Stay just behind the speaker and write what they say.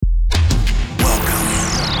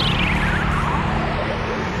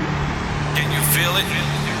it?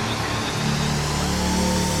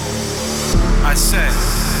 I said,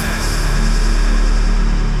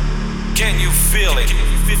 can you feel it?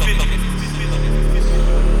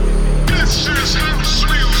 This is house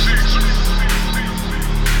music.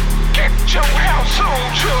 Get your house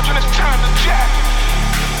on, children. It's time to jack.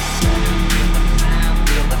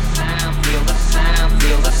 Feel the sound, feel the sound,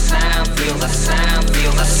 feel the sound, feel the sound,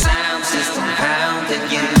 feel the sound system pounding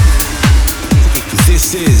you.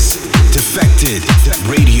 This is Defected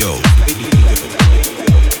Radio.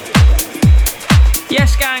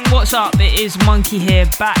 Yes, gang, what's up? It is Monki here,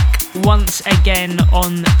 back once again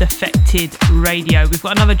on Defected Radio. We've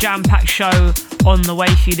got another jam-packed show on the way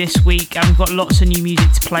for you this week, and we've got lots of new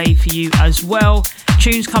music to play for you as well.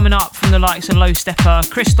 Tunes coming up from the likes of Loie, Steppa,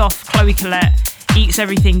 Cristoph, Chloe, Eats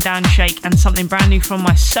Everything, Dan Shake, and something brand new from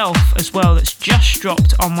myself as well that's just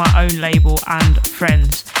dropped on my own label and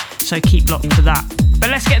Freinds. So keep locked for that. But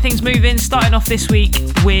let's get things moving, starting off this week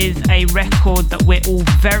with a record that we're all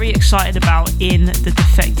very excited about in the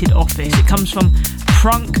Defected office. It comes from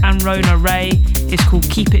Prunk and Rona. It's called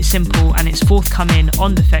Keep It Simple, and it's forthcoming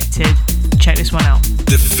on Defected. Check this one out.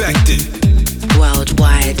 Defected.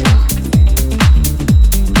 Worldwide.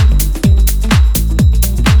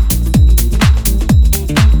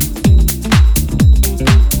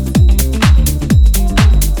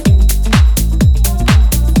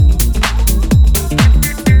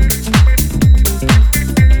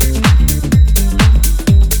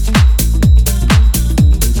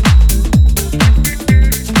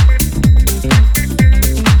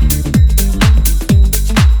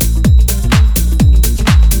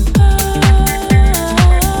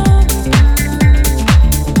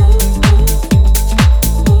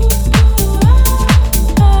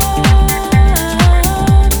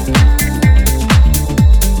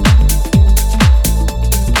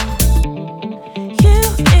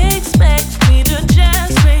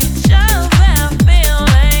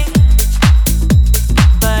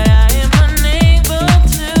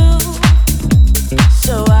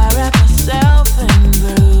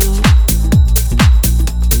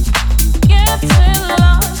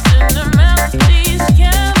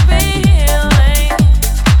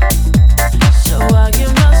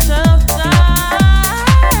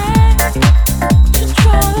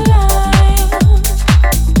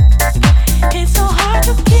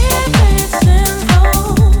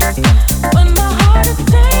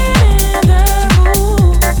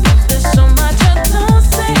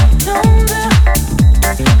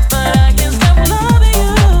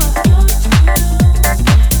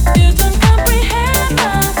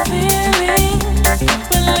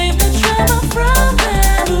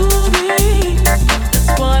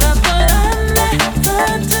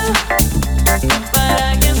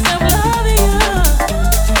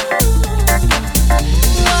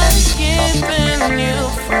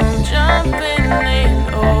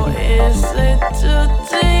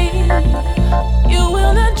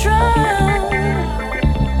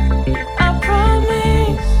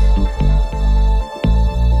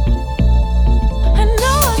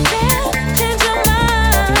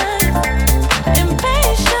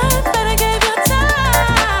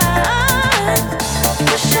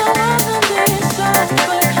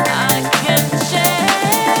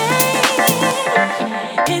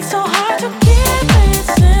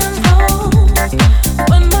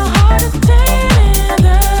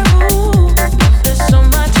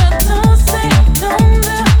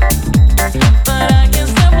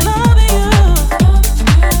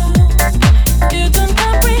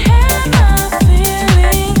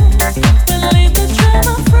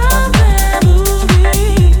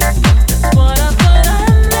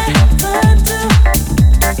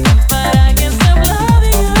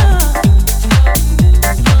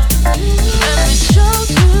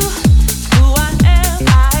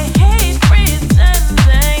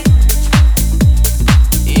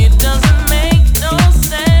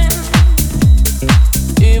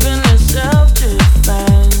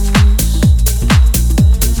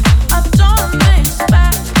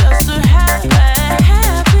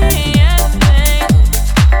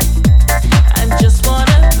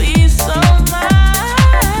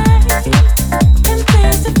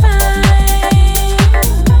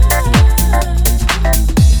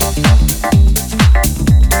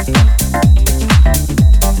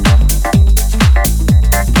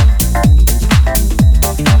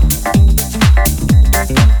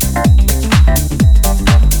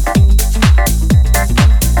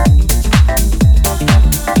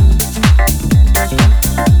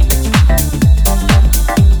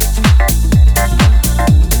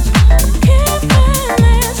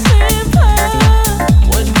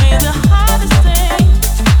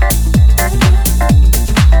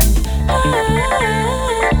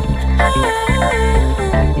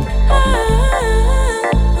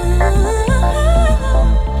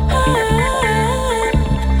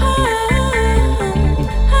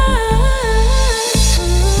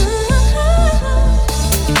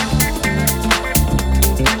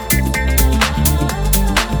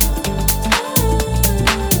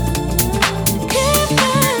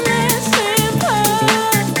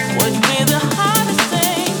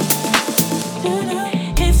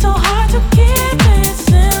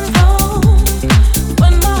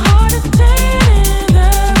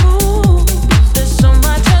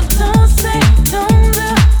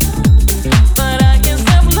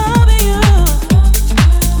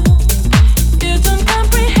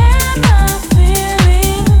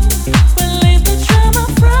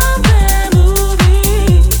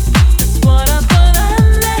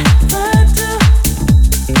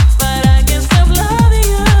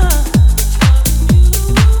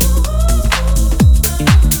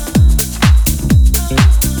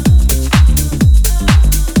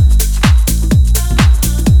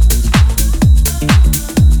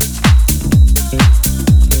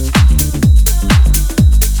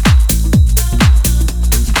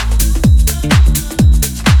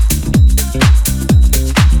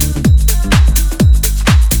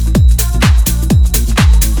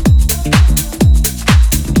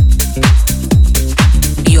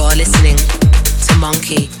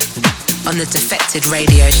 the Defected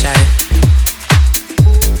radio show.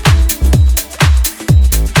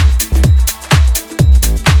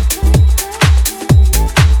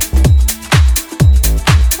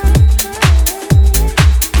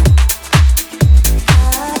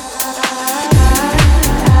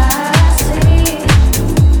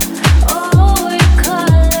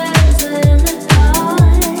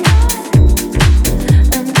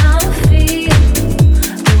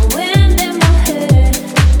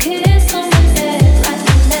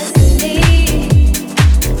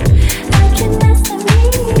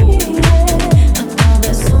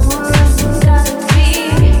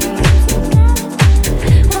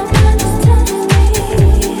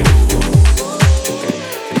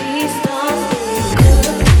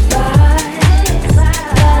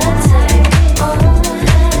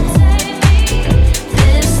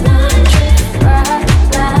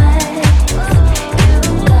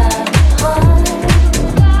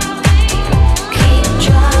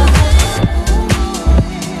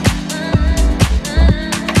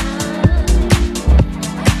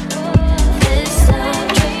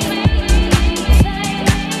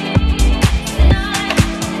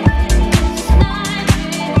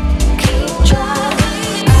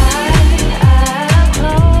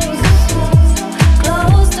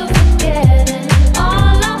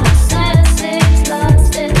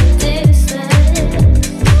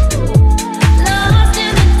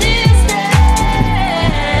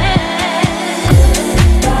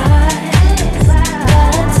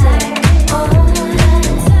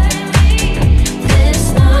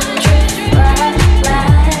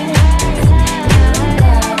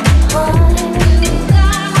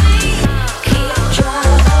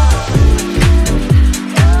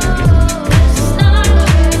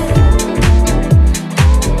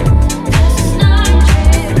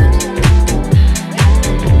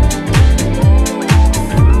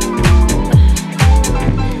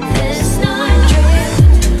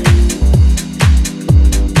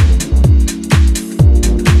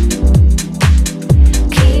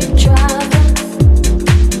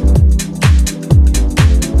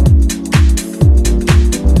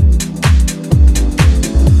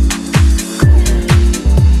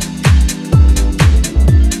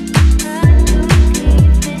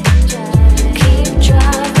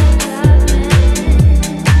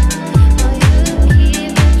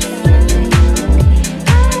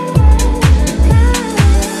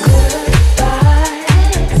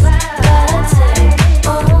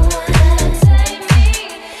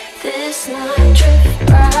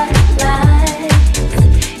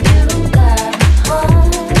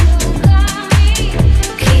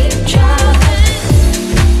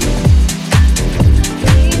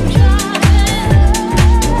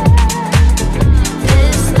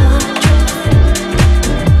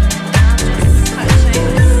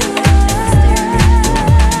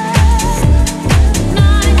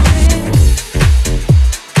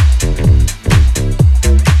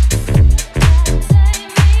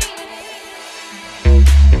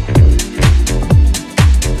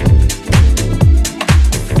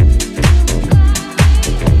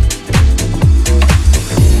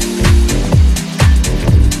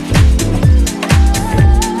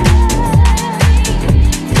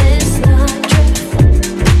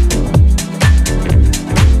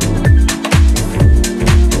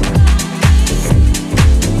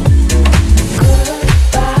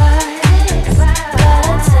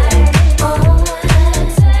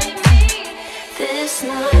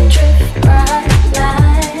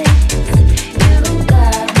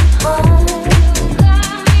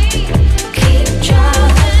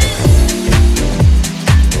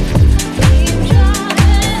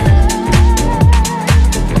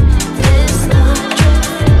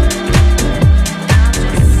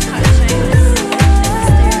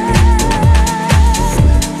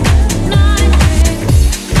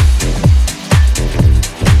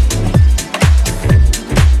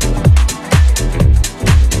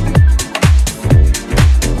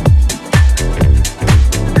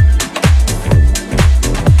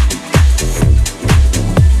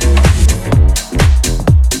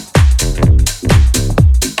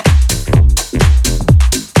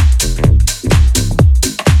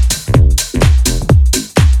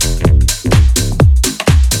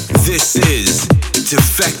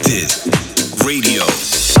 Defected Radio.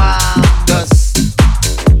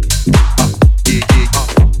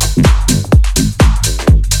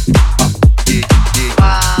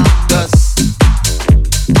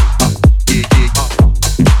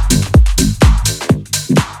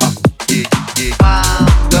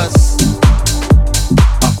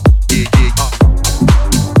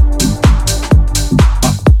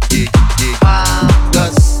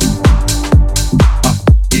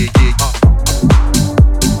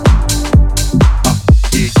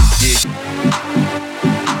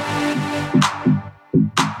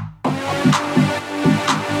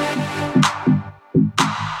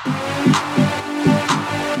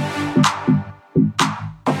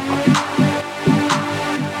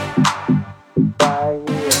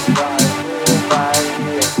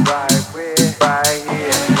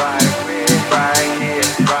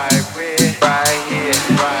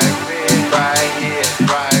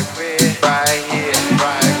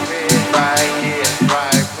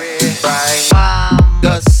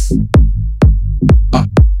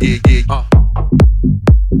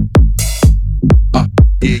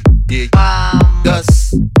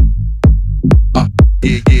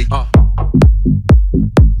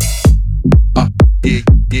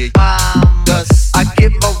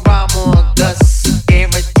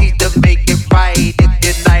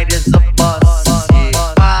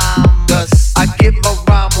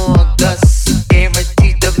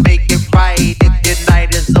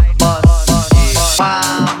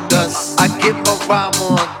 rhyme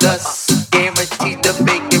on dust, guaranteed to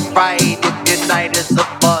make it right if your night is a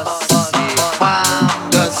bust. Rhyme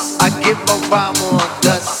dust, I give a rhyme on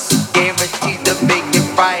dust, guaranteed to make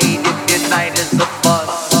it right if your night is a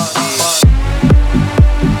bust.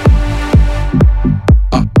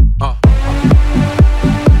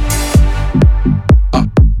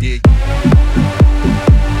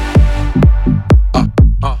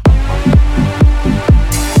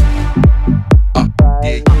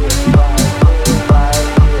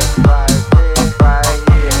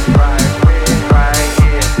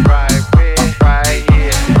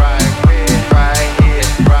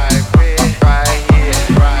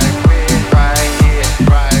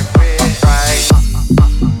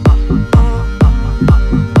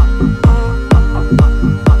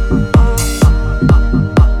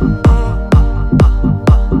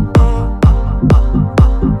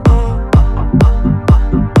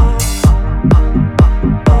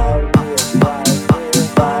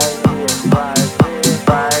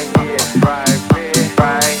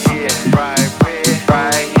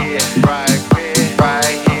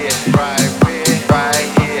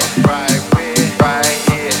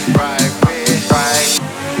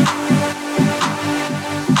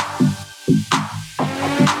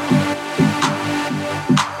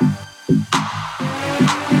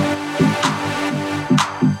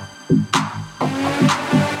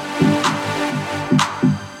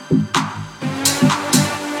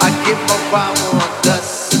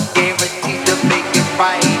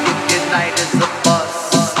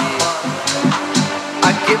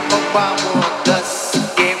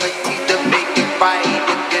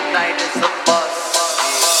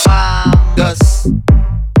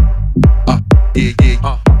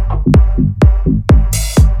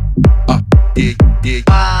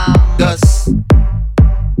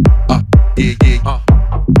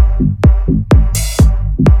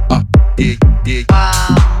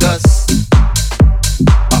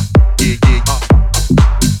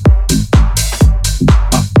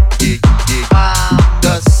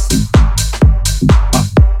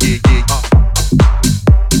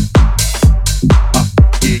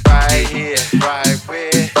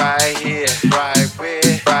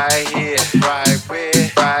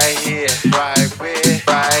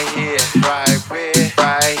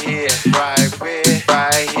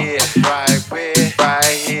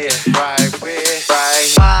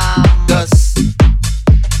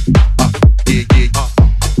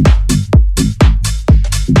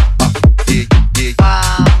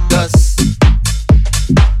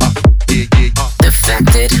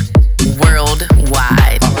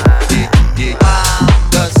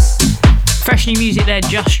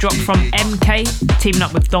 Just dropped from MK, teaming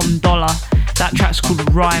up with Dolla. That track's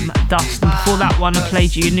called Rhyme Dust. And before that one, I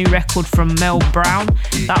played you a new record from Mel Brown.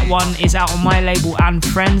 That one is out on my label and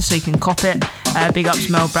Friends, so you can cop it. Big ups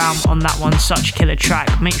Mel Brown on that one, such a killer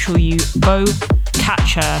track. Make sure you go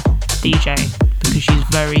catch her DJ, because she's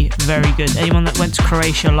very, very good. Anyone that went to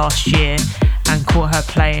Croatia last year and caught her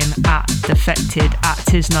playing at Defected at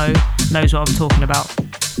Tisno knows what I'm talking about.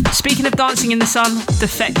 Speaking of dancing in the sun,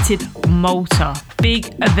 Defected Malta.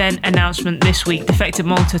 Big event announcement this week. Defected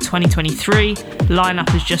Malta 2023. Lineup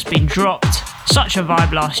has just been dropped. Such a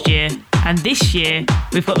vibe last year. And this year,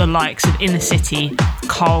 we've got the likes of In the City,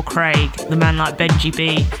 Carl Craig, the man like Benji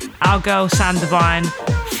B, our girl Sam Divine,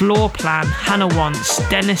 Floor Plan, Hannah Wants,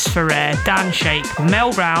 Dennis Ferrer, Dan Shake,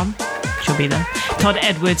 Mel Brown, she'll be there, Todd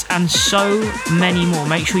Edwards, and so many more.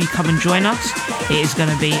 Make sure you come and join us. It is going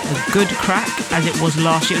to be a good crack, as it was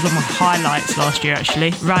last year. It was one of my highlights last year,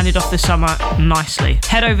 actually. Rounded off the summer nicely.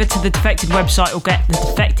 Head over to the Defected website or get the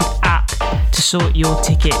Defected app to sort your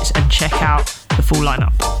tickets and check out the full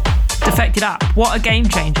lineup. Defected app, what a game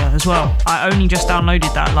changer as well. I only just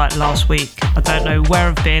downloaded that like last week. I don't know where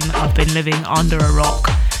I've been living under a rock,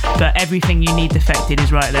 but everything you need Defected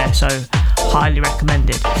is right there, so highly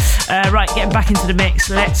recommended. Right, getting back into the mix,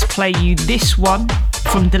 let's play you this one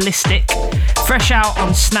from Delistic, fresh out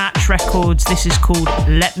on Snatch Records. This is called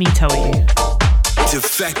Let Me Tell You.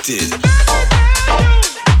 Defected.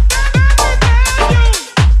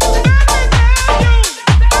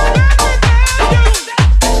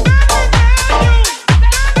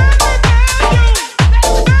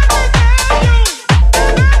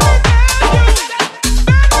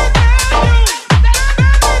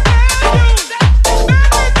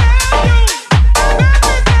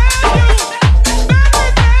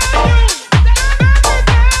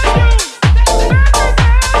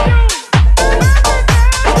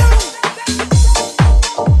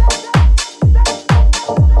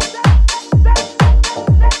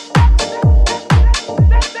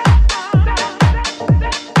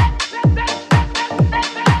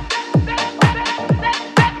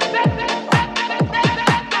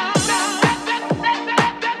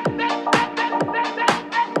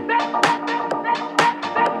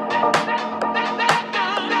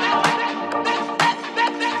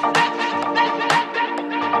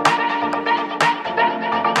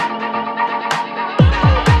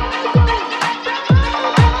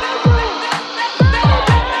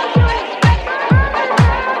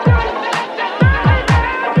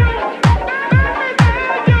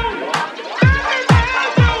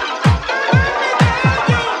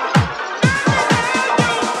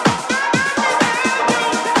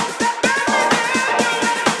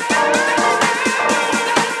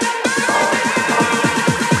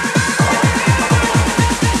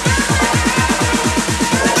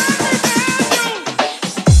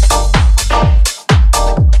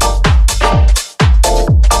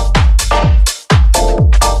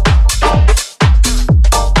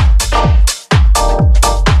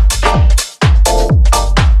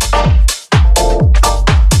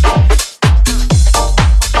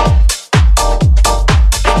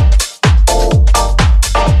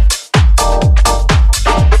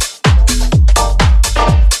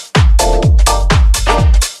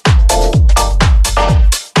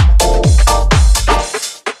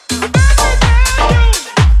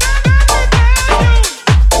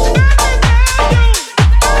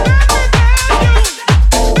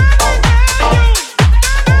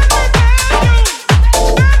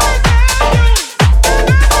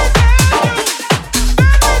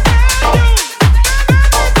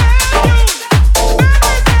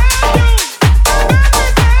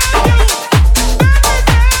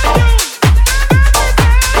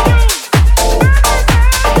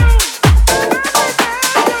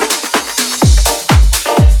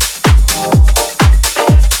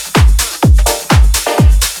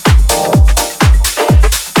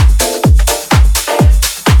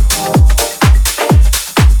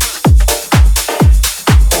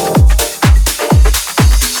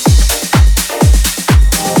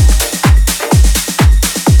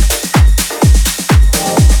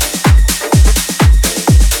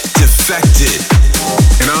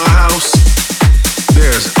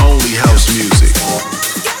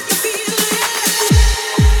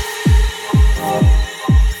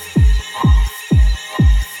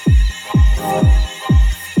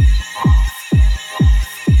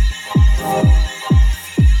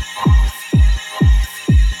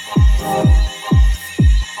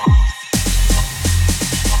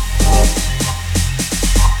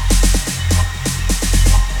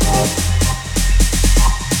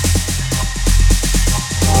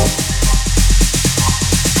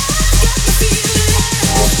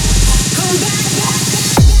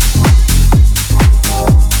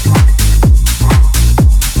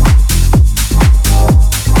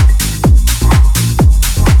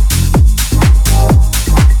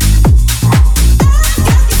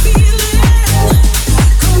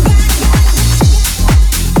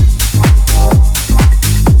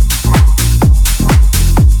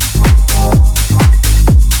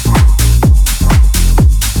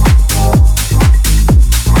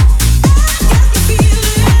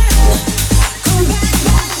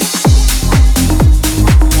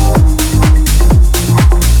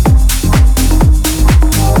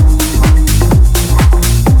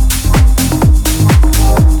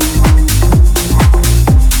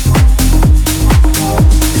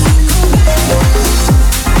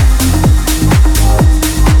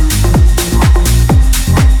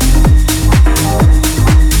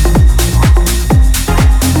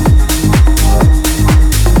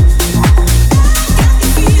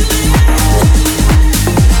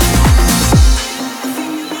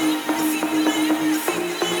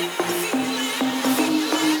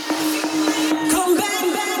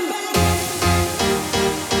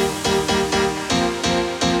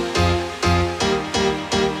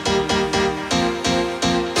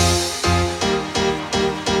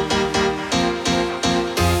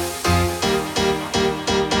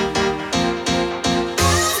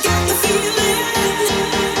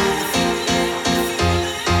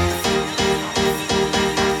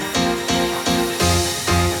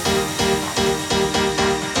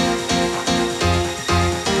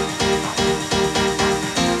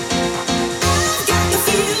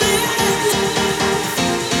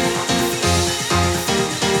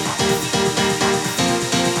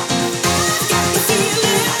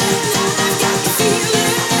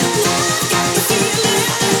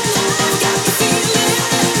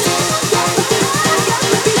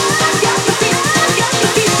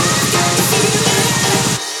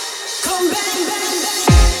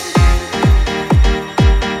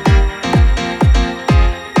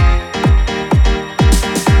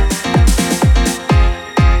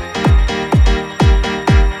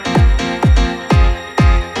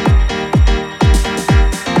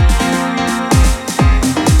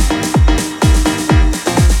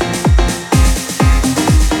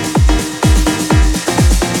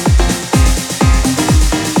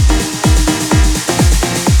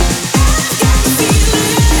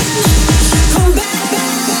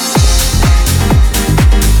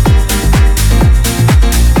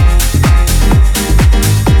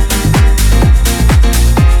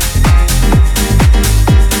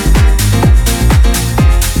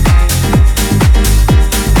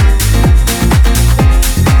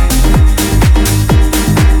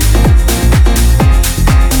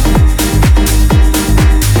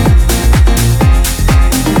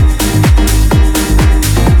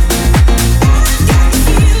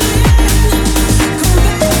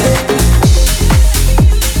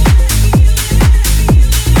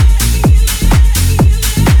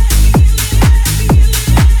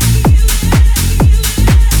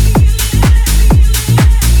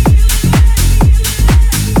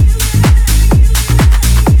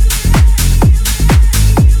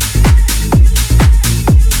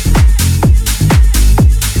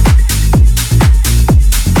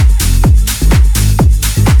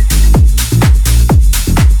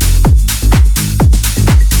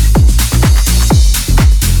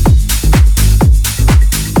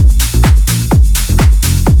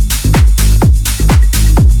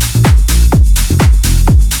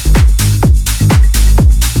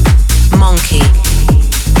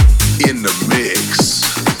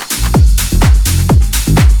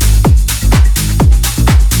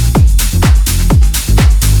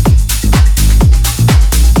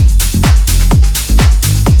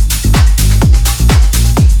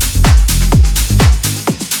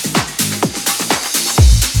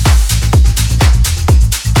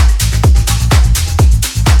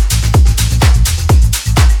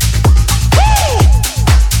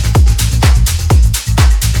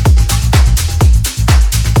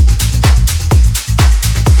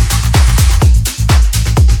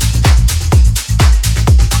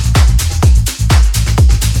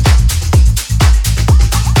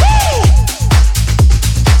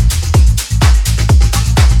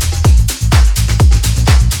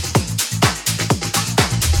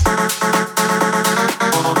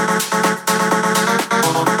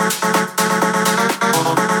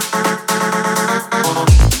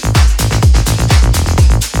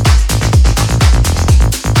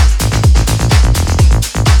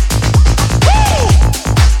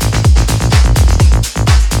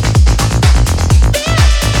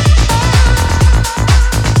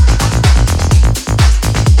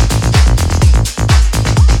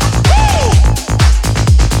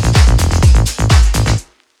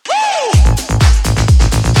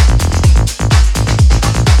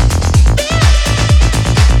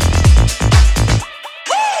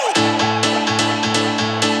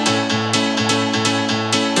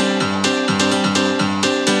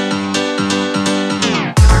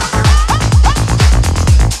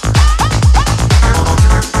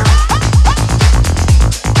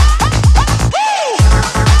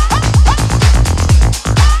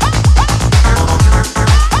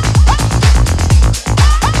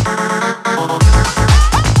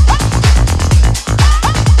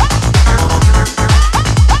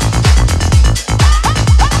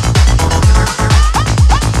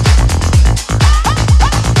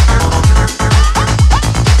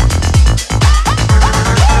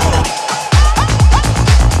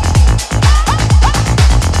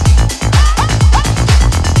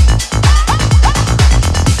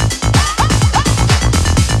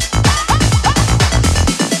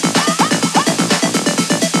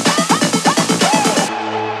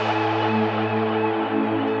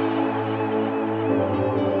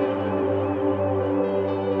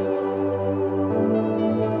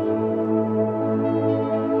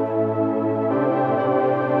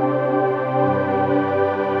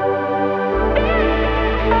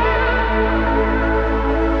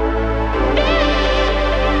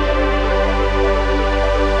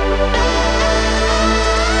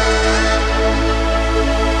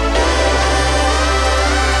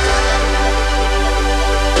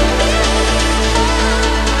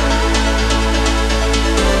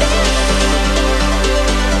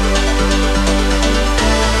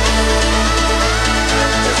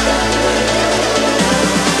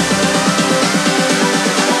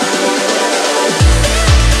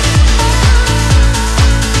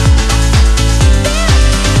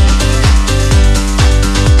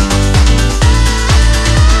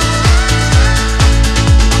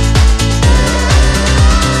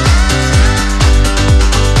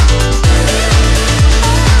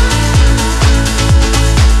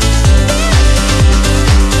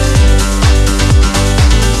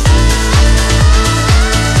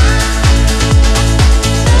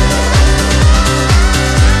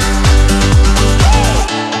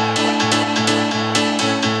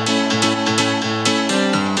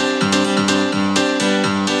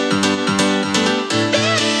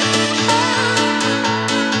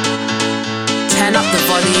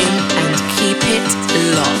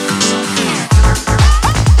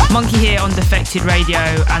 Monki here on Defected Radio,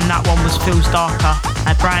 and that one was Feels Darker,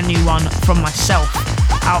 a brand new one from myself,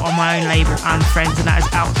 out on my own label and Freinds, and that is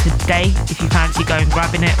out today if you fancy going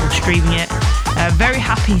grabbing it or streaming it. Very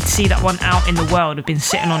happy to see that one out in the world. I've been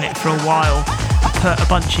sitting on it for a while. I put a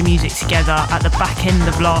bunch of music together at the back end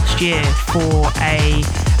of last year for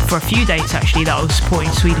a few dates actually that I was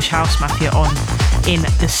supporting Swedish House Mafia on in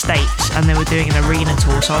the States, and they were doing an arena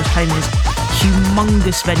tour, so I was playing these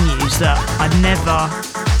humongous venues that I'd never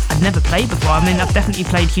played before. I mean, I've definitely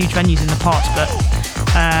played huge venues in the past, but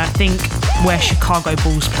I think where Chicago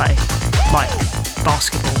Bulls play, like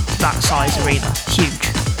basketball, that size arena, huge.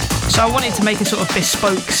 So I wanted to make a sort of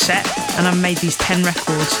bespoke set, and I made these 10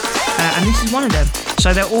 records, and this is one of them.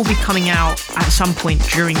 So they'll all be coming out at some point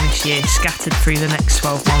during this year, scattered through the next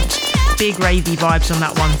 12 months. Big ravey vibes on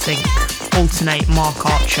that one, think Alternate, Mark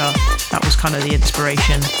Archer, that was kind of the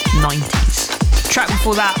inspiration, 90s. Track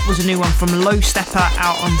before that was a new one from Loie Steppa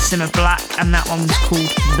out on Simma Black, and that one was called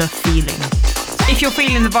The Feeling. If you're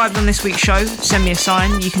feeling the vibes on this week's show, send me a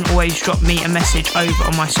sign. You can always drop me a message over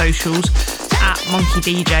on my socials at Monki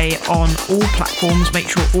DJ on all platforms. Make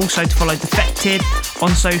sure also to follow Defected on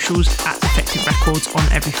socials at Defected Records on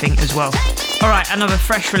everything as well. Alright, another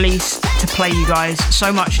fresh release to play you guys.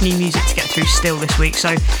 So much new music to get through still this week.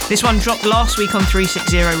 So this one dropped last week on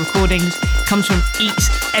 360 Recordings. It comes from Eats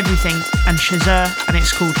Everything and Shezer, and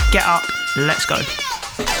it's called Get Up, Let's Go.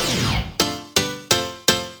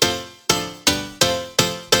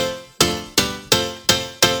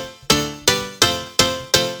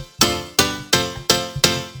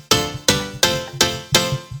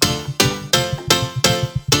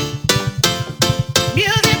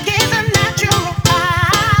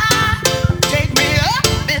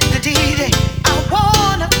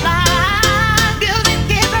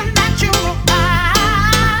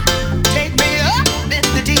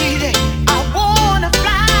 Wanna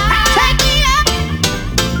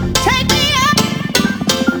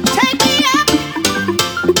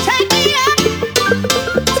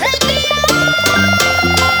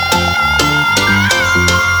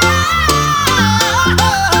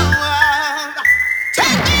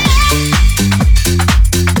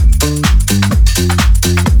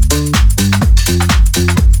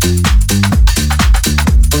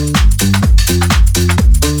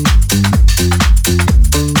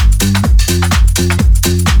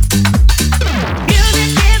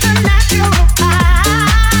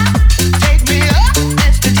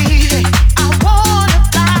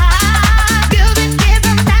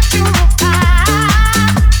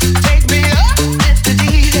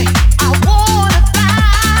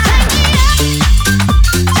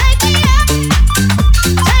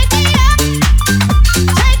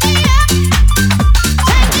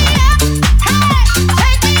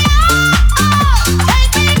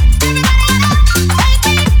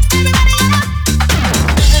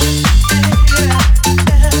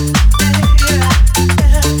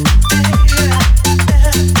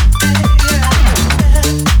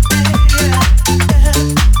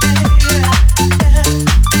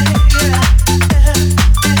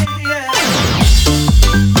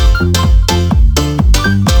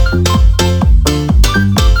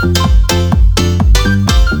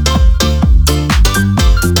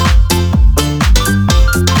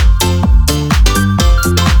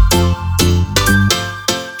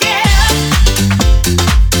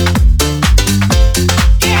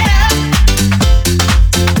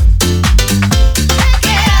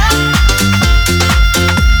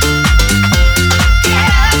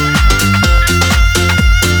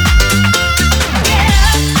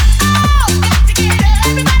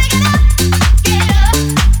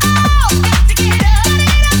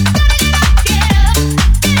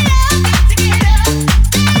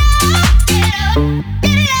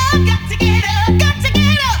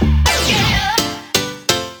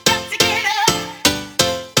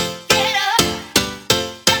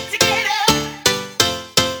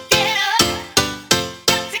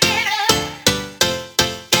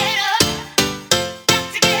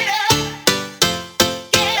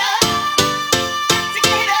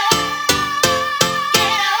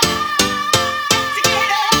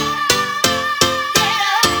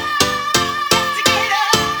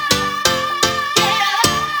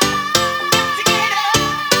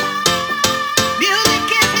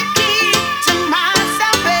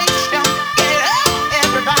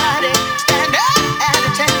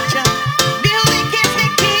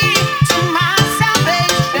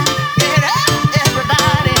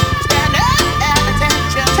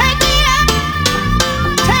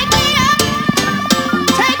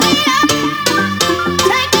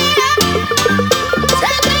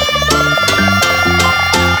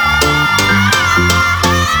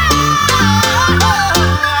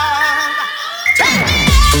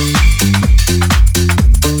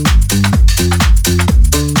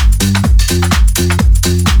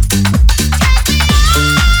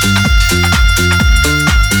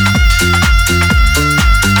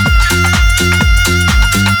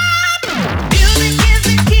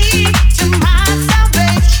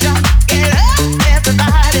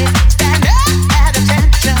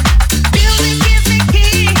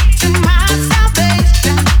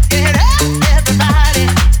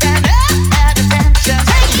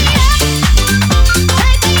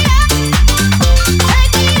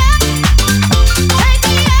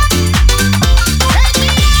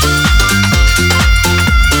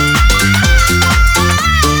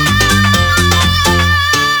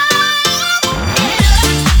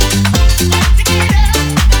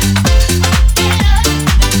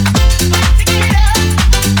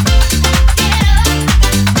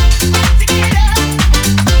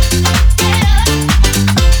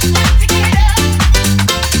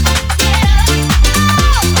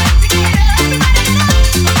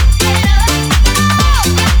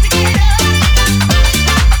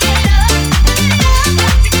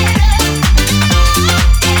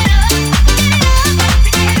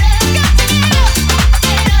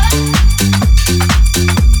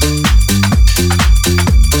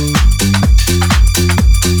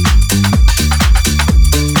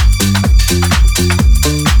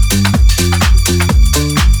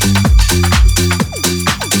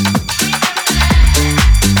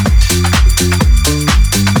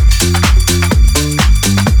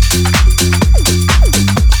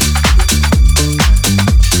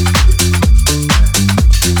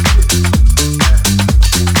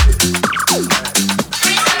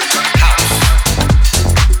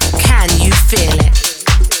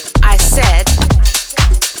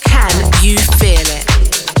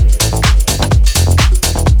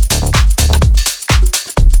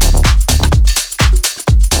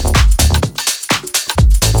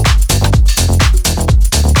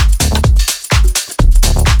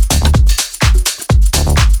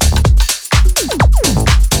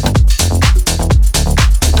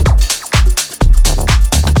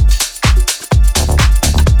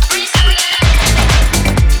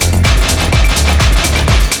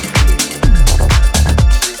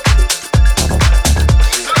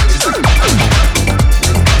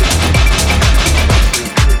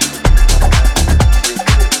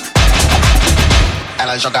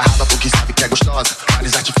joga raba porque sabe que é gostosa.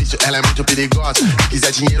 Vários artifícios, ela é muito perigosa. Se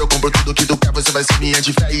quiser dinheiro, eu compro tudo que tu quer. Você vai ser minha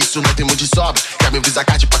de fé, isso não tem muito de sobra. Quer meu Visa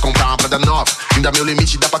Card pra comprar uma prada nova. Ainda meu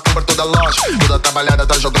limite, dá pra comprar toda loja. Toda trabalhada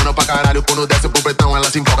tá jogando pra caralho. Quando desce pro pretão,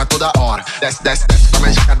 ela se empolga toda hora. Desce, desce, desce com a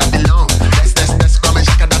magica da bilhão. Desce, desce, desce com a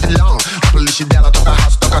magica da bilhão. O playlist dela toca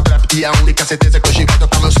house, toca trap. E a única certeza é que hoje vai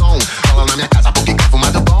tocar meu som. Cola na minha casa porque quer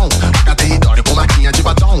fumado bom. Marca território com marquinha de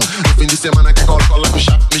batom. No fim de semana quer cola com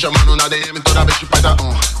chapa. Me chamando na DM toda vez que faz a on.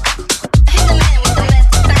 Toda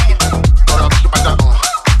vez que faz a on.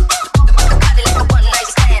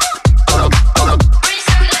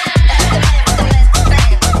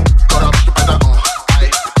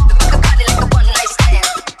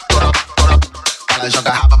 Ela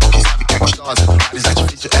joga raba porque sabe que é gostosa. Vários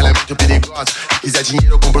artifícios, ela é muito perigosa. Se quiser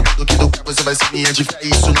dinheiro, eu compro tudo que tu quer. Você vai ser minha de fé,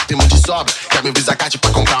 isso não tem muito de sobra. Quer meu Visa Card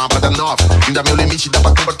pra comprar uma prada nova. Ainda meu limite, dá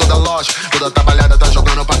pra comprar toda loja. Toda trabalhada tá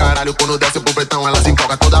jogando pra caralho. Quando desce pro pretão, ela se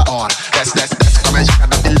empolga toda hora. Desce, desce, desce com a magica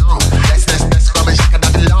da bilhão. Desce, desce, desce com a magica da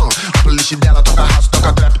bilhão. O playlist dela toca house,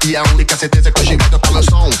 toca trap. E a única certeza é que hoje vai tocar meu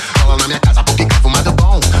som. Cola na minha casa porque quer fumado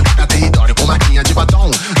bom. Marca território com marquinha de batom.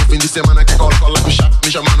 No fim de semana quer cola com chapa.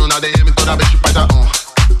 Me chamando na DM toda vez que faz a on.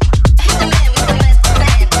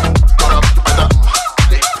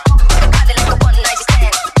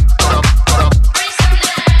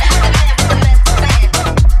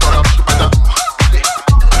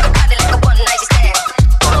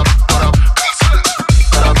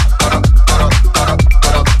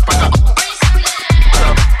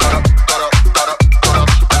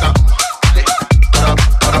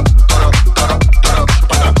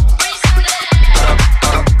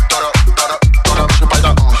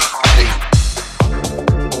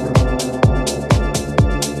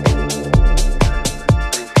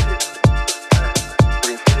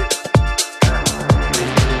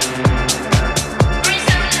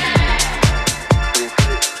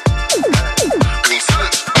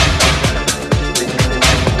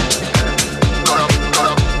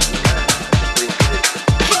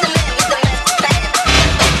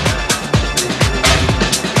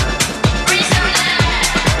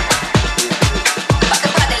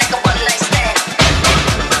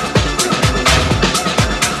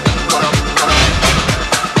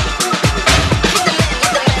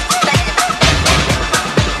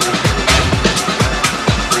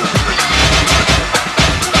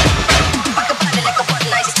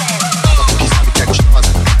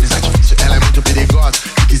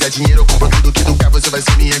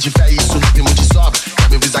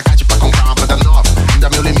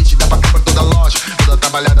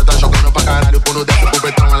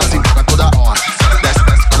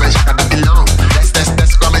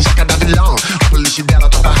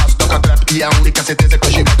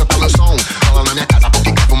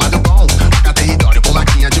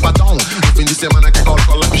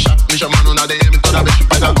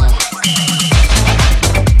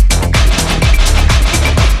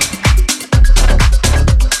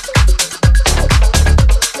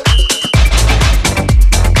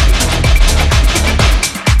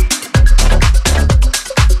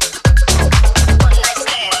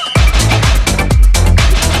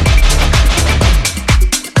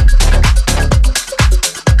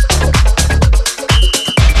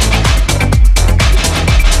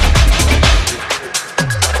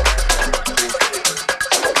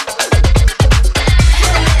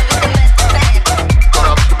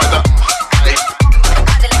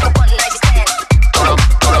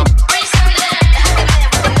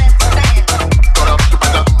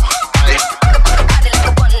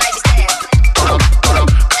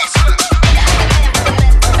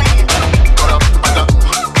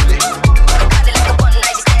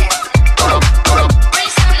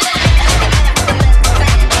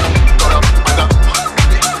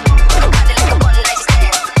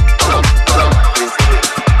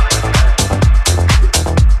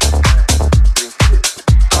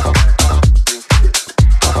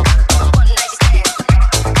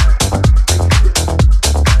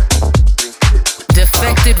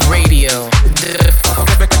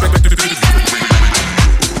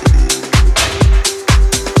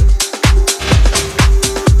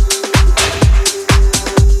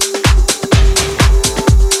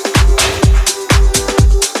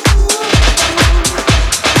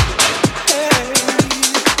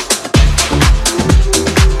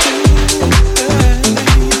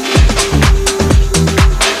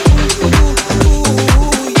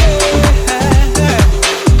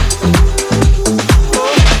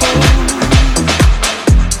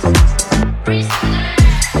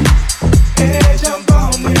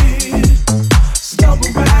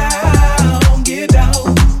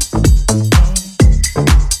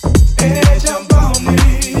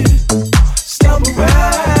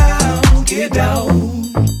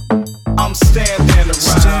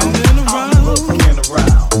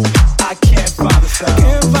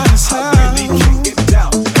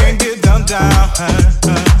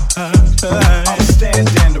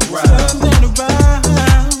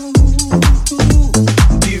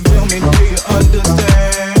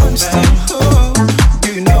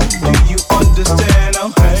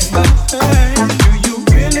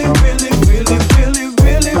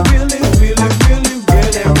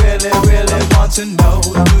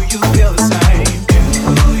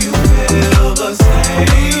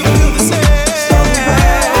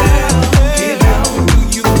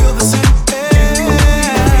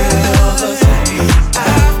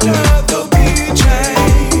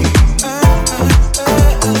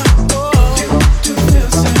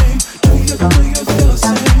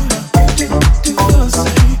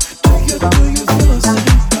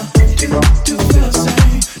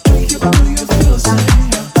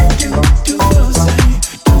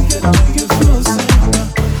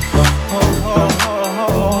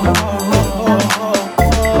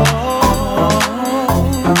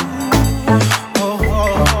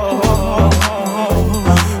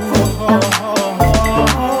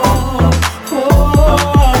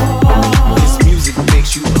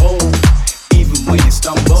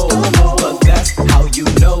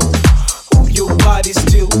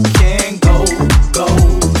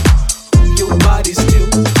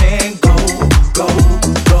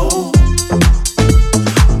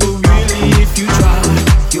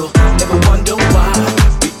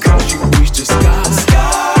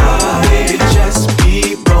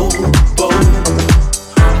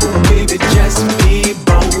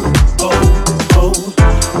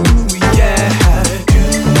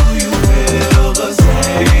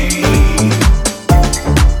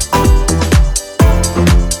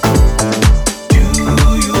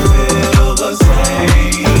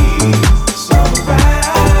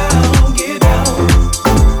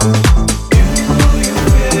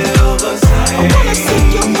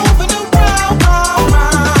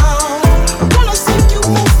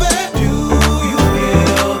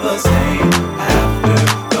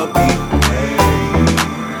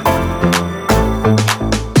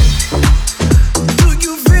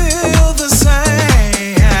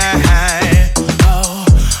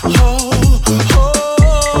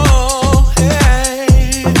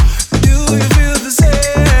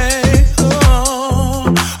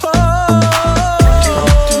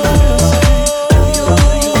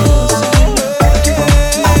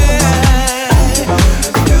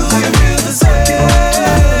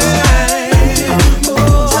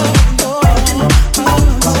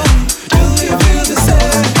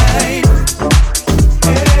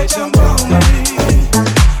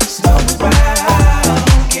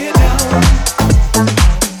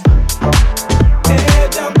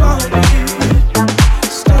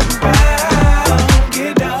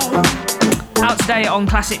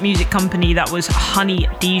 classic music company, that was Honey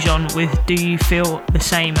Dijon with Do You Feel the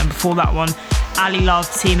Same, and before that one, Ali Love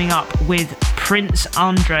teaming up with Prince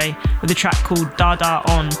Andre with a track called Dada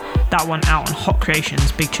On, that one out on Hot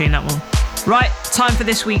Creations, big tune that one. Right, time for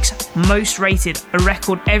this week's Most Rated, a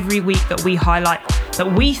record every week that we highlight that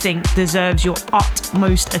we think deserves your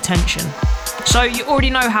utmost attention. So you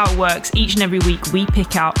already know how it works. Each and every week we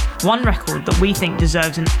pick out one record that we think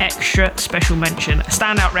deserves an extra special mention, a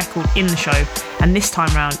standout record in the show, and this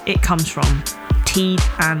time round it comes from Teed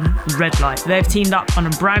and Redlight. They've teamed up on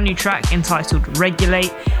a brand new track entitled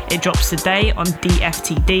Regulate. It drops today on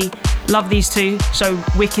DFTD. Love these two, so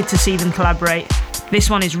wicked to see them collaborate. This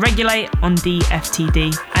one is Regulate on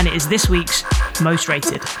DFTD, and it is this week's Most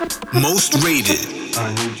Rated. Most Rated.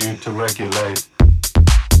 I need you to regulate.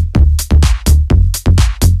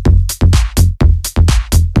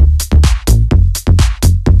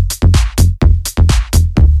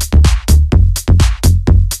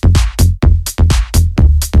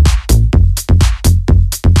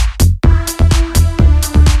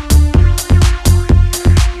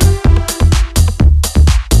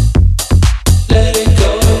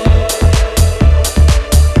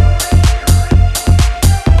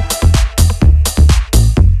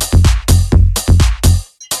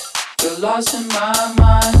 Lost in my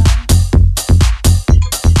mind,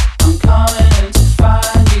 I'm coming in to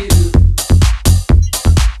find you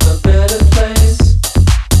a better place.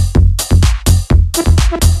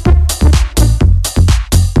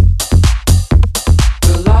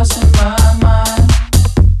 You're lost in my mind,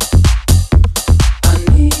 I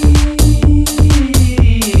need you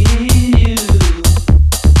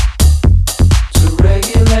to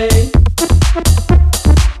regulate.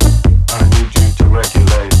 I need you to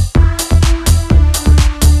regulate.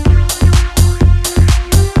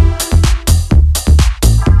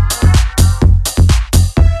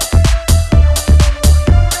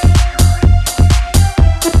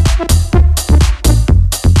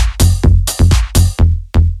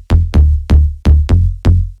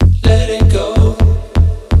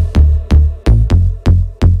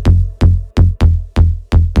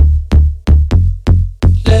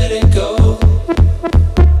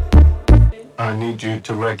 I need you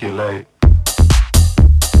to regulate.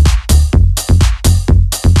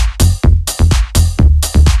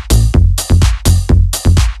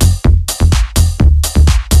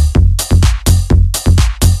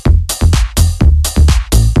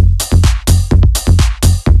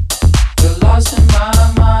 You're lost in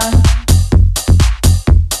my mind,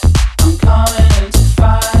 I'm coming in to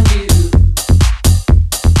find you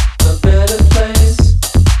a better place.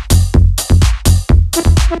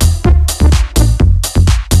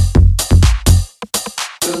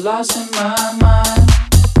 You're lost in my mind,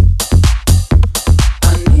 I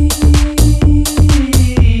need you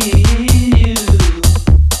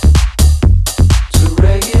to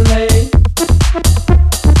regulate.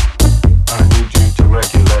 I need you to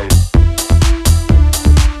regulate.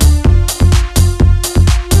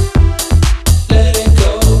 Let it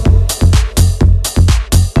go.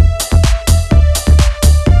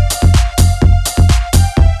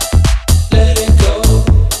 Let it go.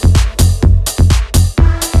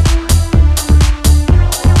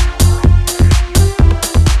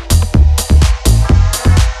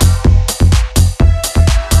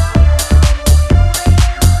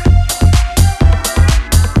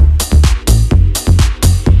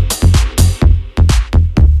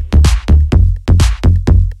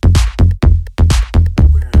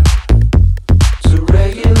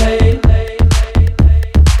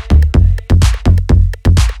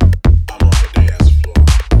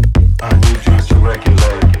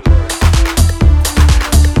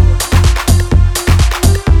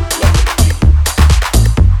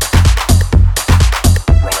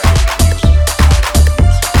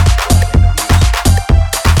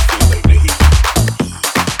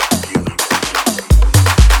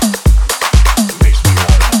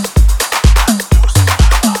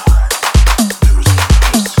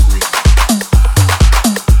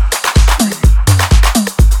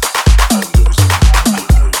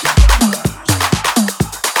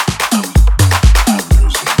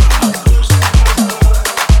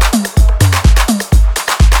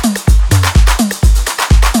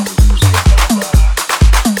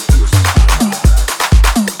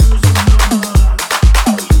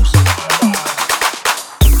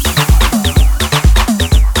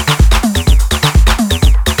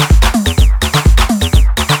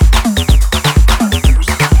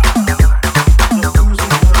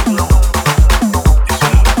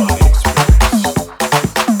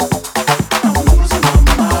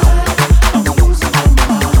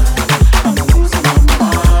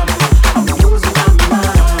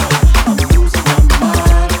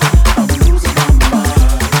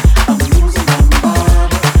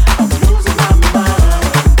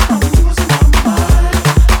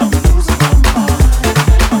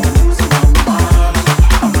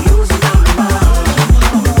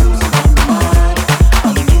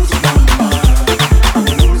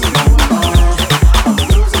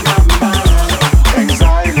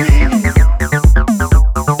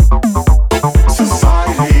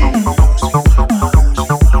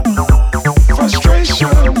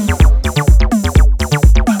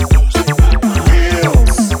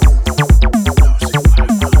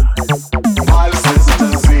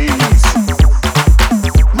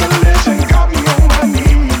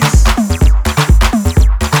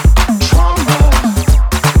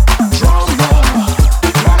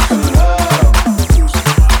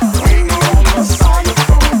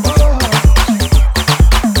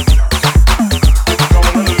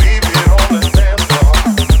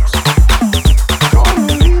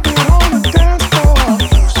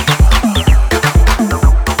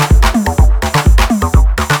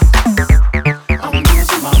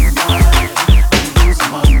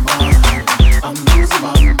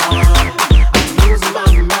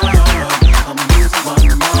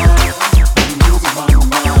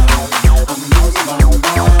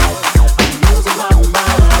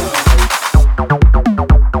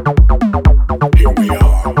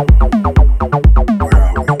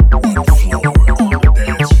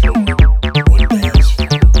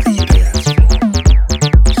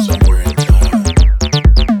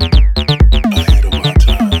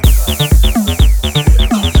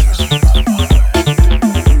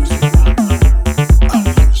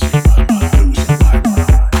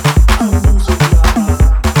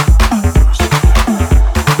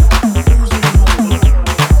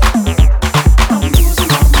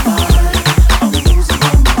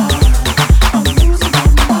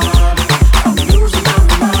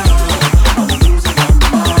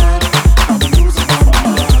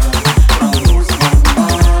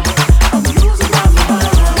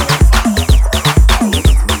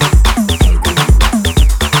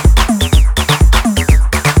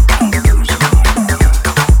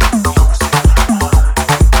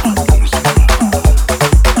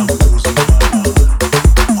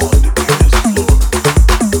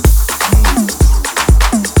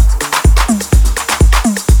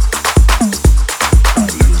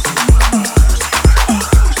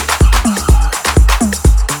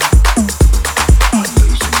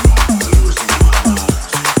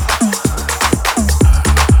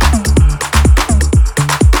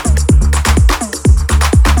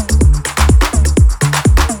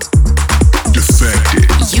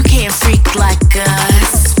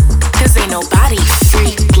 nobody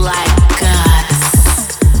freak like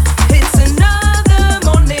us. It's another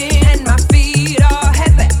morning and my feet are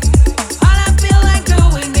heavy. All I feel like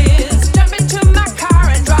doing is jump into my car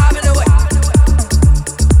and driving away.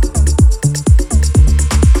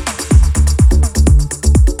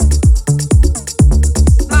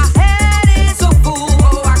 My head is so full,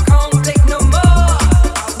 oh I can't take no more.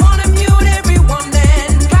 Wanna mute everyone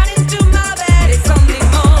then, got into my bed, it's Sunday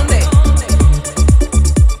Monday.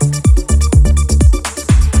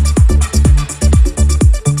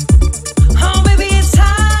 Oh baby it's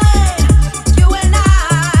time, you and I.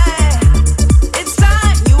 It's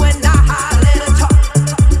time, you and I, let us talk.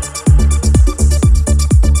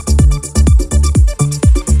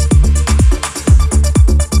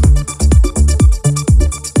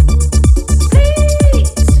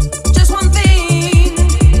 Please, just one thing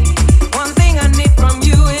I need from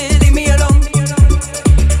you is leave me alone.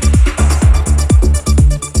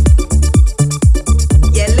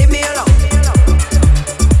 Yeah, leave me alone.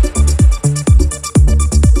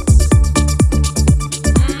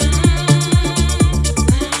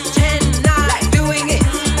 Like doing it.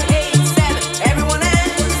 8, 7, everyone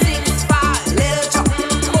else. 6, 5, let us talk.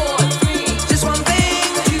 4, 3, just one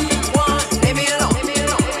thing. 2, 1, leave me alone.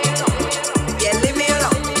 Yeah, leave me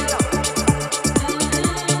alone.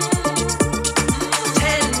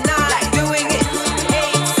 10, 9, like doing it.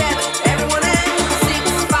 8, 7, everyone else.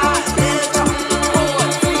 6, 5, let us talk.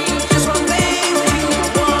 4, 3, just one thing. 2,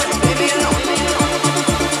 1, leave me alone.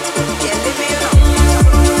 Yeah, leave me alone.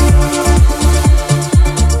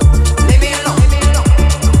 Leave me alone.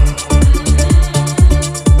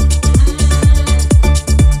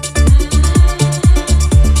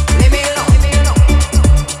 Leave me alone.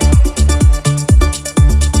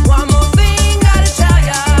 One more thing gotta tell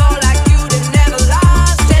ya, like you did never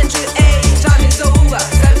lost. 10 to 8, time is over.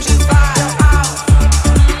 7 to 5, out.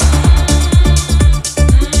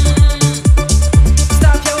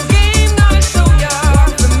 Stop your game, gonna show ya.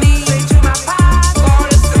 From me to my past. 4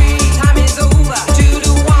 to 3, time is over. 2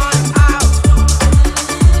 to 1, out.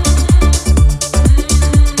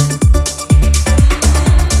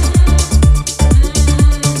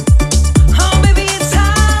 Oh baby it's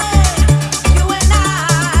time, you and I.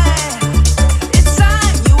 It's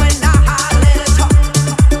time, you and I, let us talk.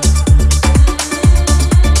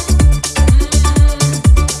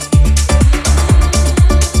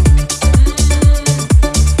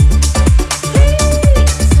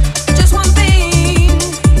 Please, just one thing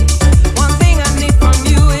I need from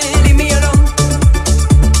you is leave me alone.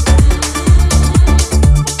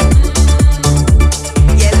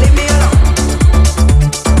 Yeah, leave me alone.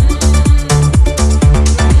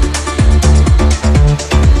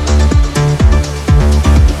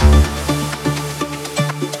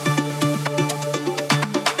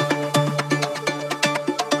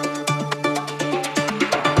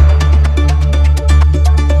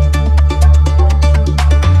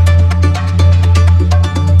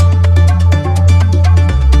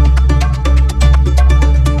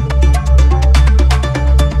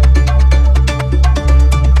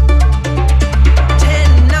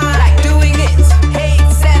 Like doing it.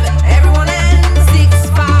 8, 7, everyone else. 6,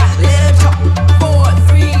 5, let us talk. 4,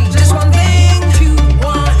 3, just one thing. 2,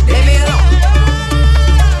 1, leave me alone.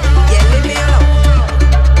 Yeah, leave me alone.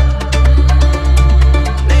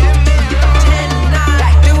 10, 9,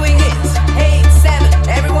 like doing it. 8, 7,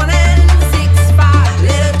 everyone else. 6, 5,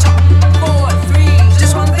 let us talk. 4, 3,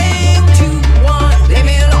 just one thing. 2, 1, leave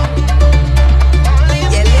me alone.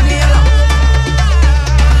 Yeah, leave me alone.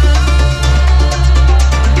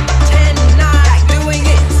 10, 9, like doing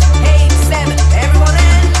it. 8, 7, everyone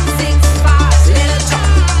else. 6, 5, let us talk.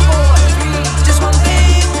 4, 3, just one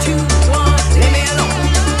thing. 2, 1, leave me alone.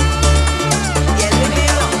 Yeah, leave me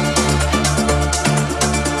alone.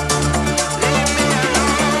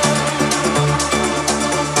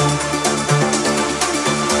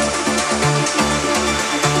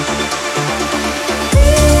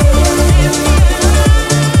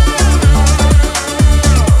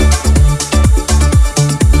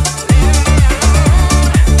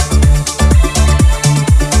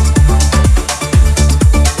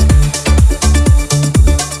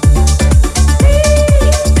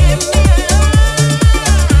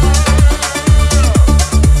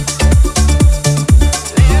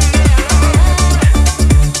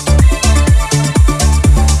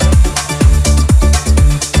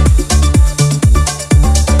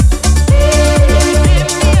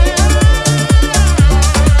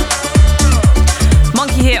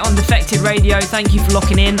 Monki here on Defected Radio. Thank you for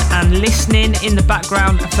locking in and listening. In the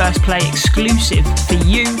background, a First Play exclusive for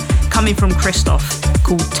you. Coming coming from Cristoph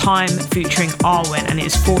called Time featuring Awen, and it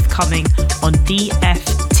is forthcoming on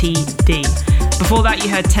DFTD. Before that, you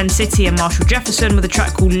heard 10 City and Marshall Jefferson with a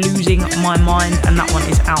track called Losing My Mind, and that one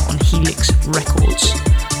is out on Helix Records.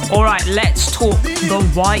 Alright, let's talk the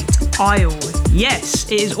White Isle.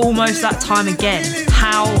 Yes, it is almost that time again.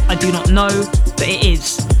 How? I do not know, but it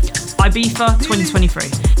is. Ibiza 2023.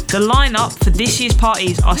 The lineup for this year's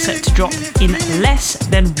parties are set to drop in less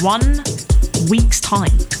than 1 week's time.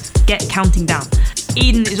 Get counting down.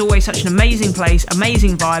 Eden is always such an amazing place,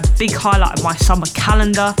 amazing vibe, big highlight of my summer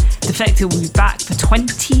calendar. Defected will be back for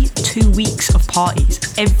 22 weeks of parties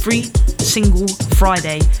every single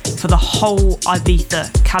Friday for the whole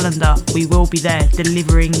Ibiza calendar. We will be there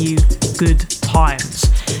delivering you good times.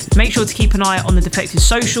 Make sure to keep an eye on the Defected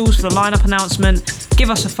socials for the lineup announcement. Give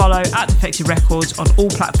us a follow at Defected Records on all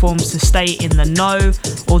platforms to stay in the know,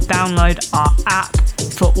 or download our app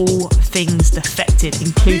for all things Defected,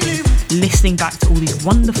 including listening back to all these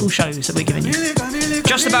wonderful shows that we're giving you.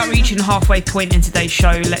 Just about reaching the halfway point in today's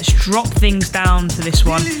show, let's drop things down for this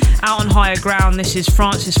one. Out on higher ground, this is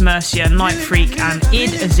Francis Mercier, Nitefreak and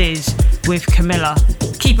Aziz with Kamila.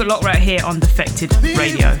 Keep it locked right here on Defected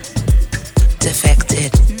Radio.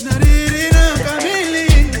 Defected.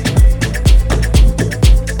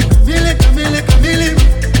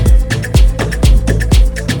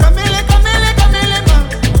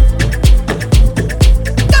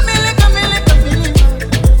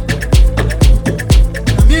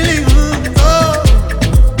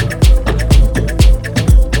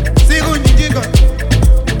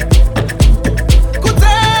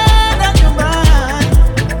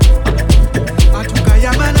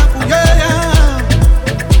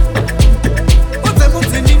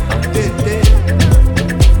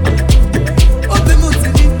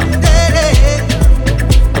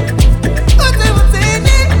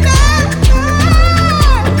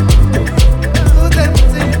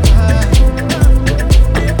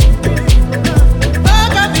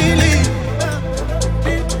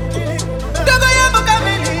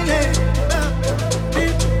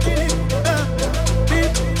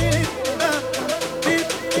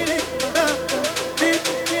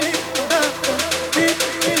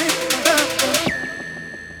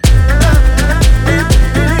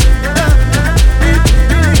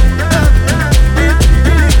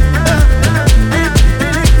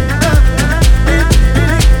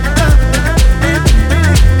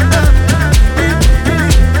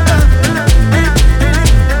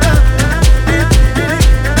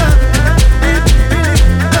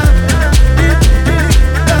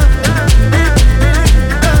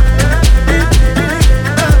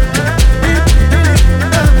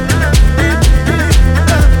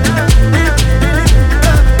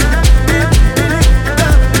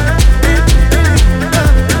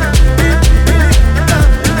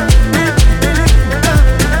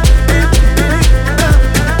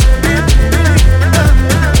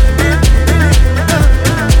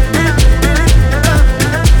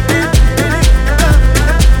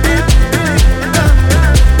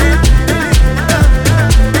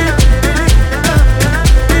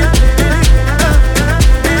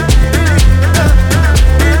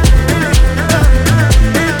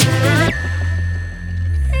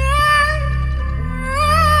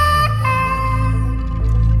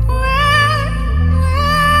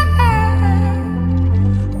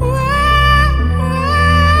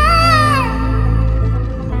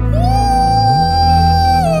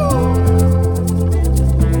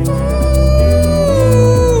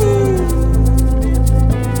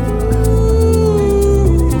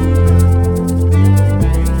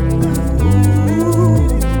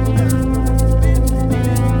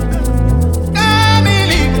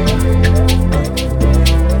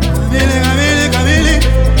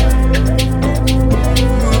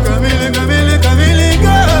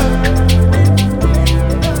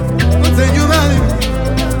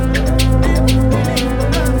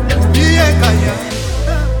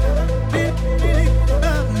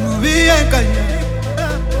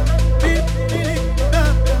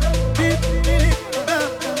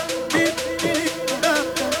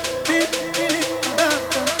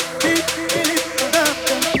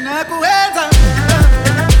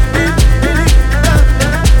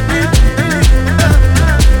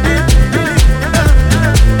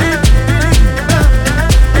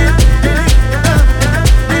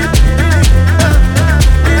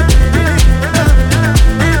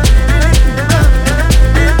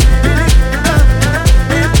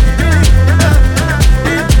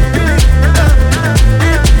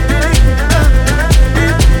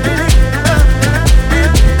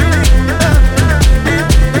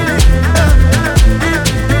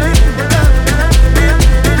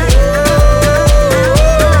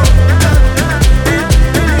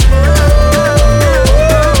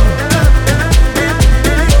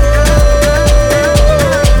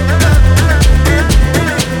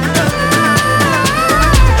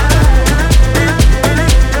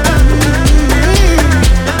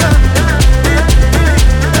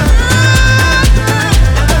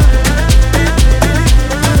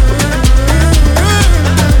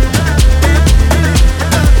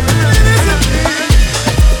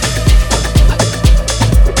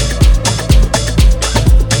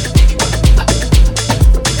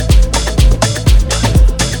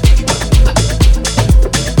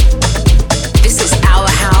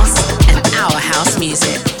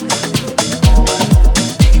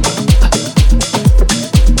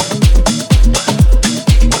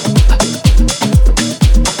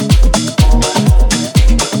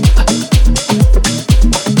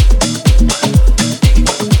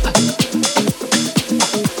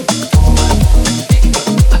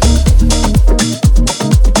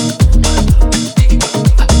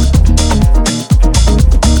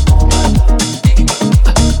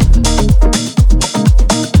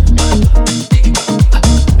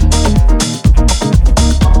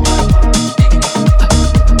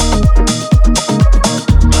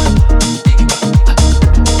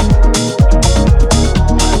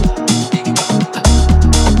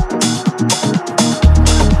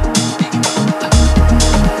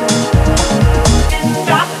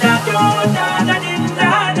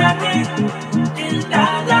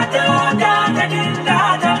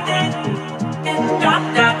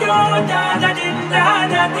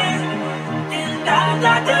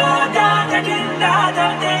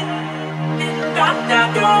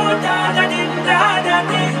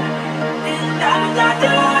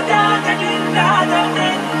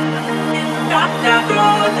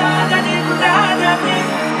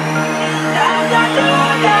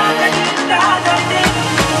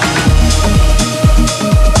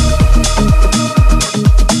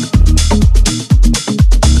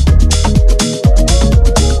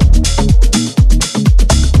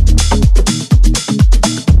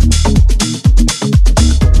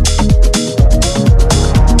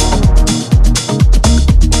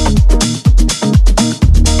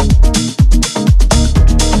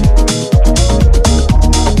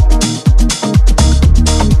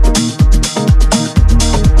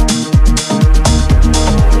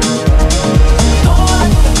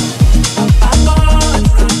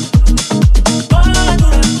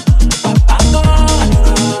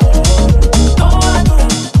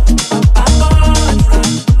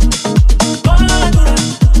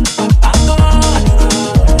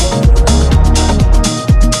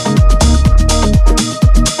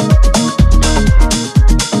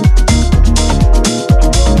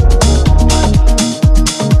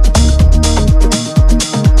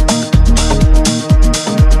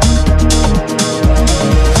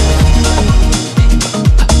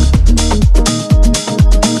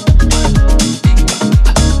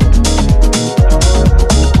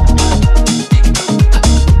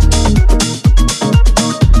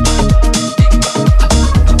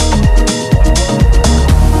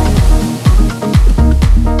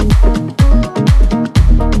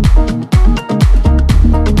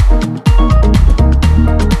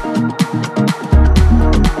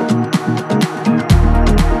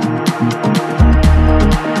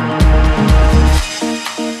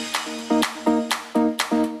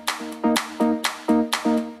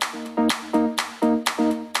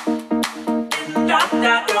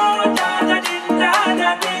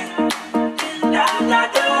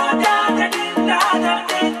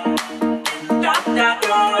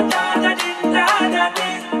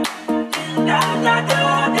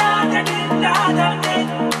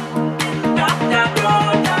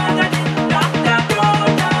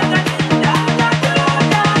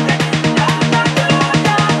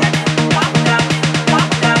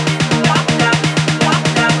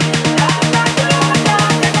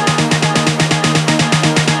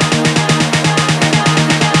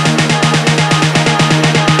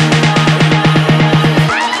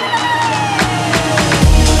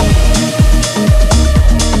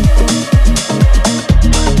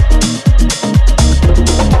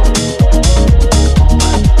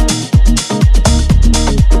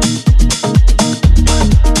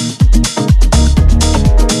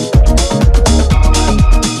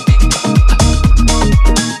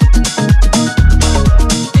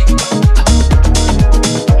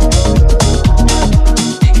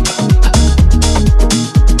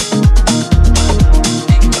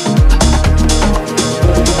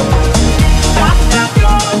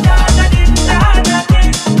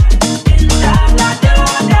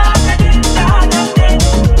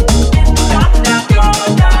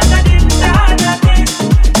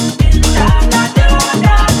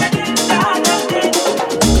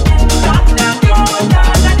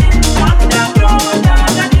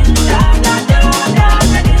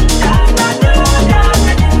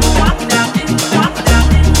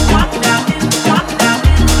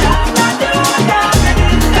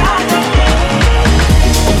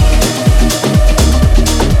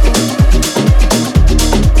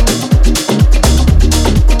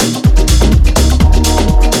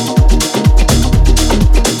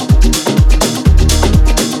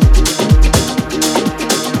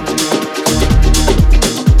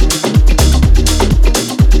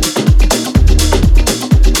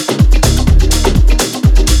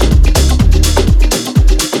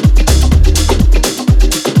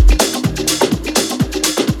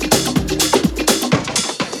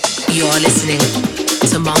 You're listening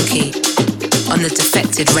to Monki on the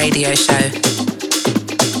Defected radio show.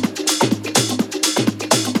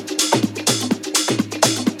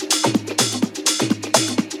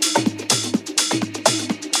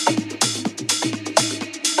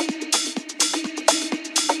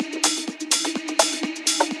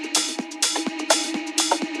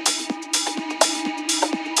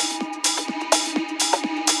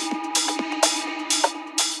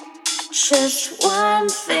 Just one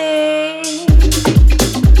thing.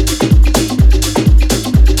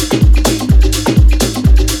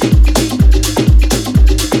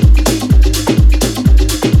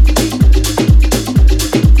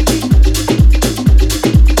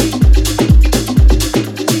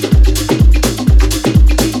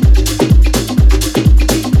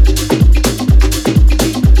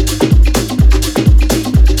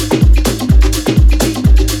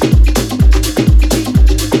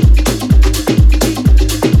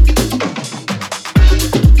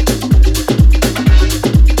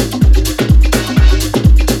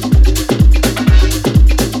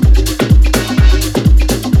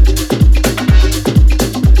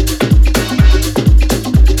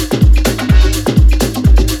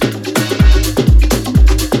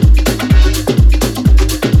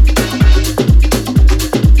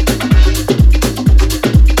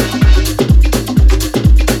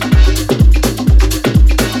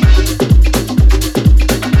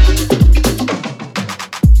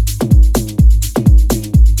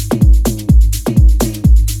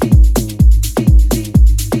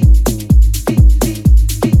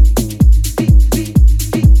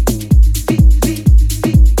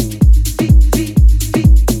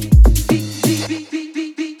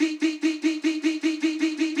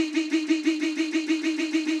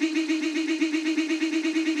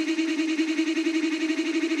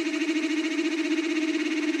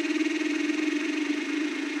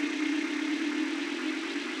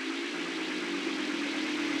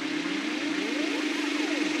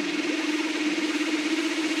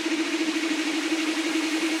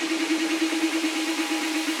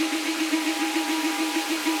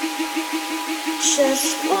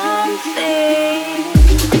 just one thing.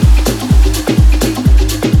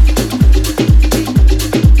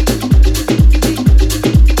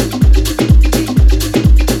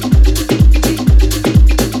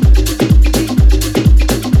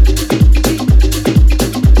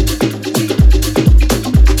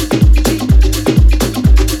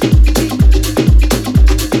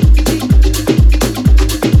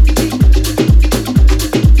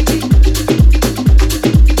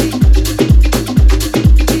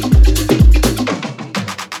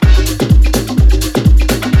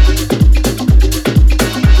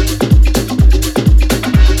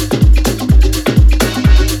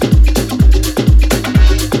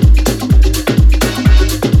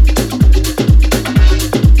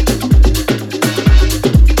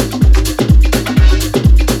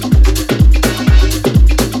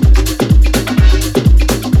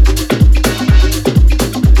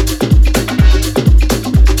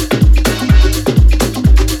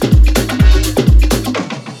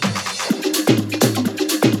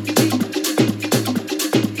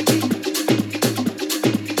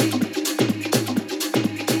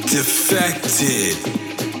 Defected.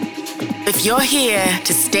 If you're here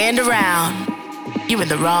to stand around, you're in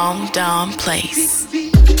the wrong darn place.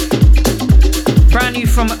 Brand new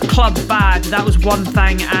from Club Bad, that was One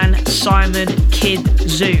Thang and Simon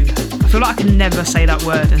Kidzoo. I feel like I can never say that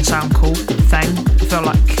word and sound cool. Thang. I feel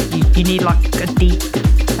like you need like a deep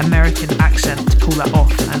American accent to pull that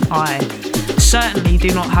off, and I certainly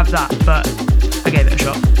do not have that, but I gave it a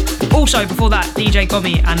shot. Also, before that, DJ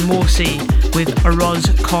Gomi and Morsy with Arroz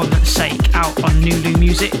Cor.Ece out on Nulu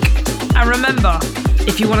Music. And remember,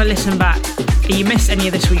 if you want to listen back, if you missed any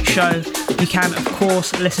of this week's show, you can, of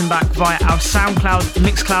course, listen back via our SoundCloud,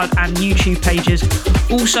 Mixcloud and YouTube pages.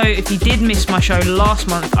 Also, if you did miss my show last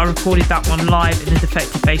month, I recorded that one live in the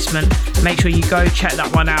Defected basement. Make sure you go check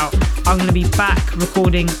that one out. I'm going to be back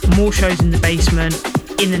recording more shows in the basement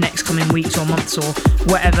in the next coming weeks or months or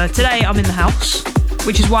whatever. Today, I'm in the house,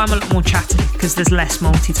 which is why I'm a lot more chatty, because there's less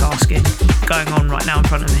multitasking going on right now in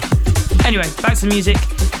front of me. Anyway, back to the music.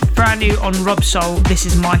 Brand new on Rob Soul, this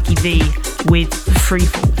is Mikey V with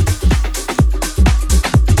Freefall.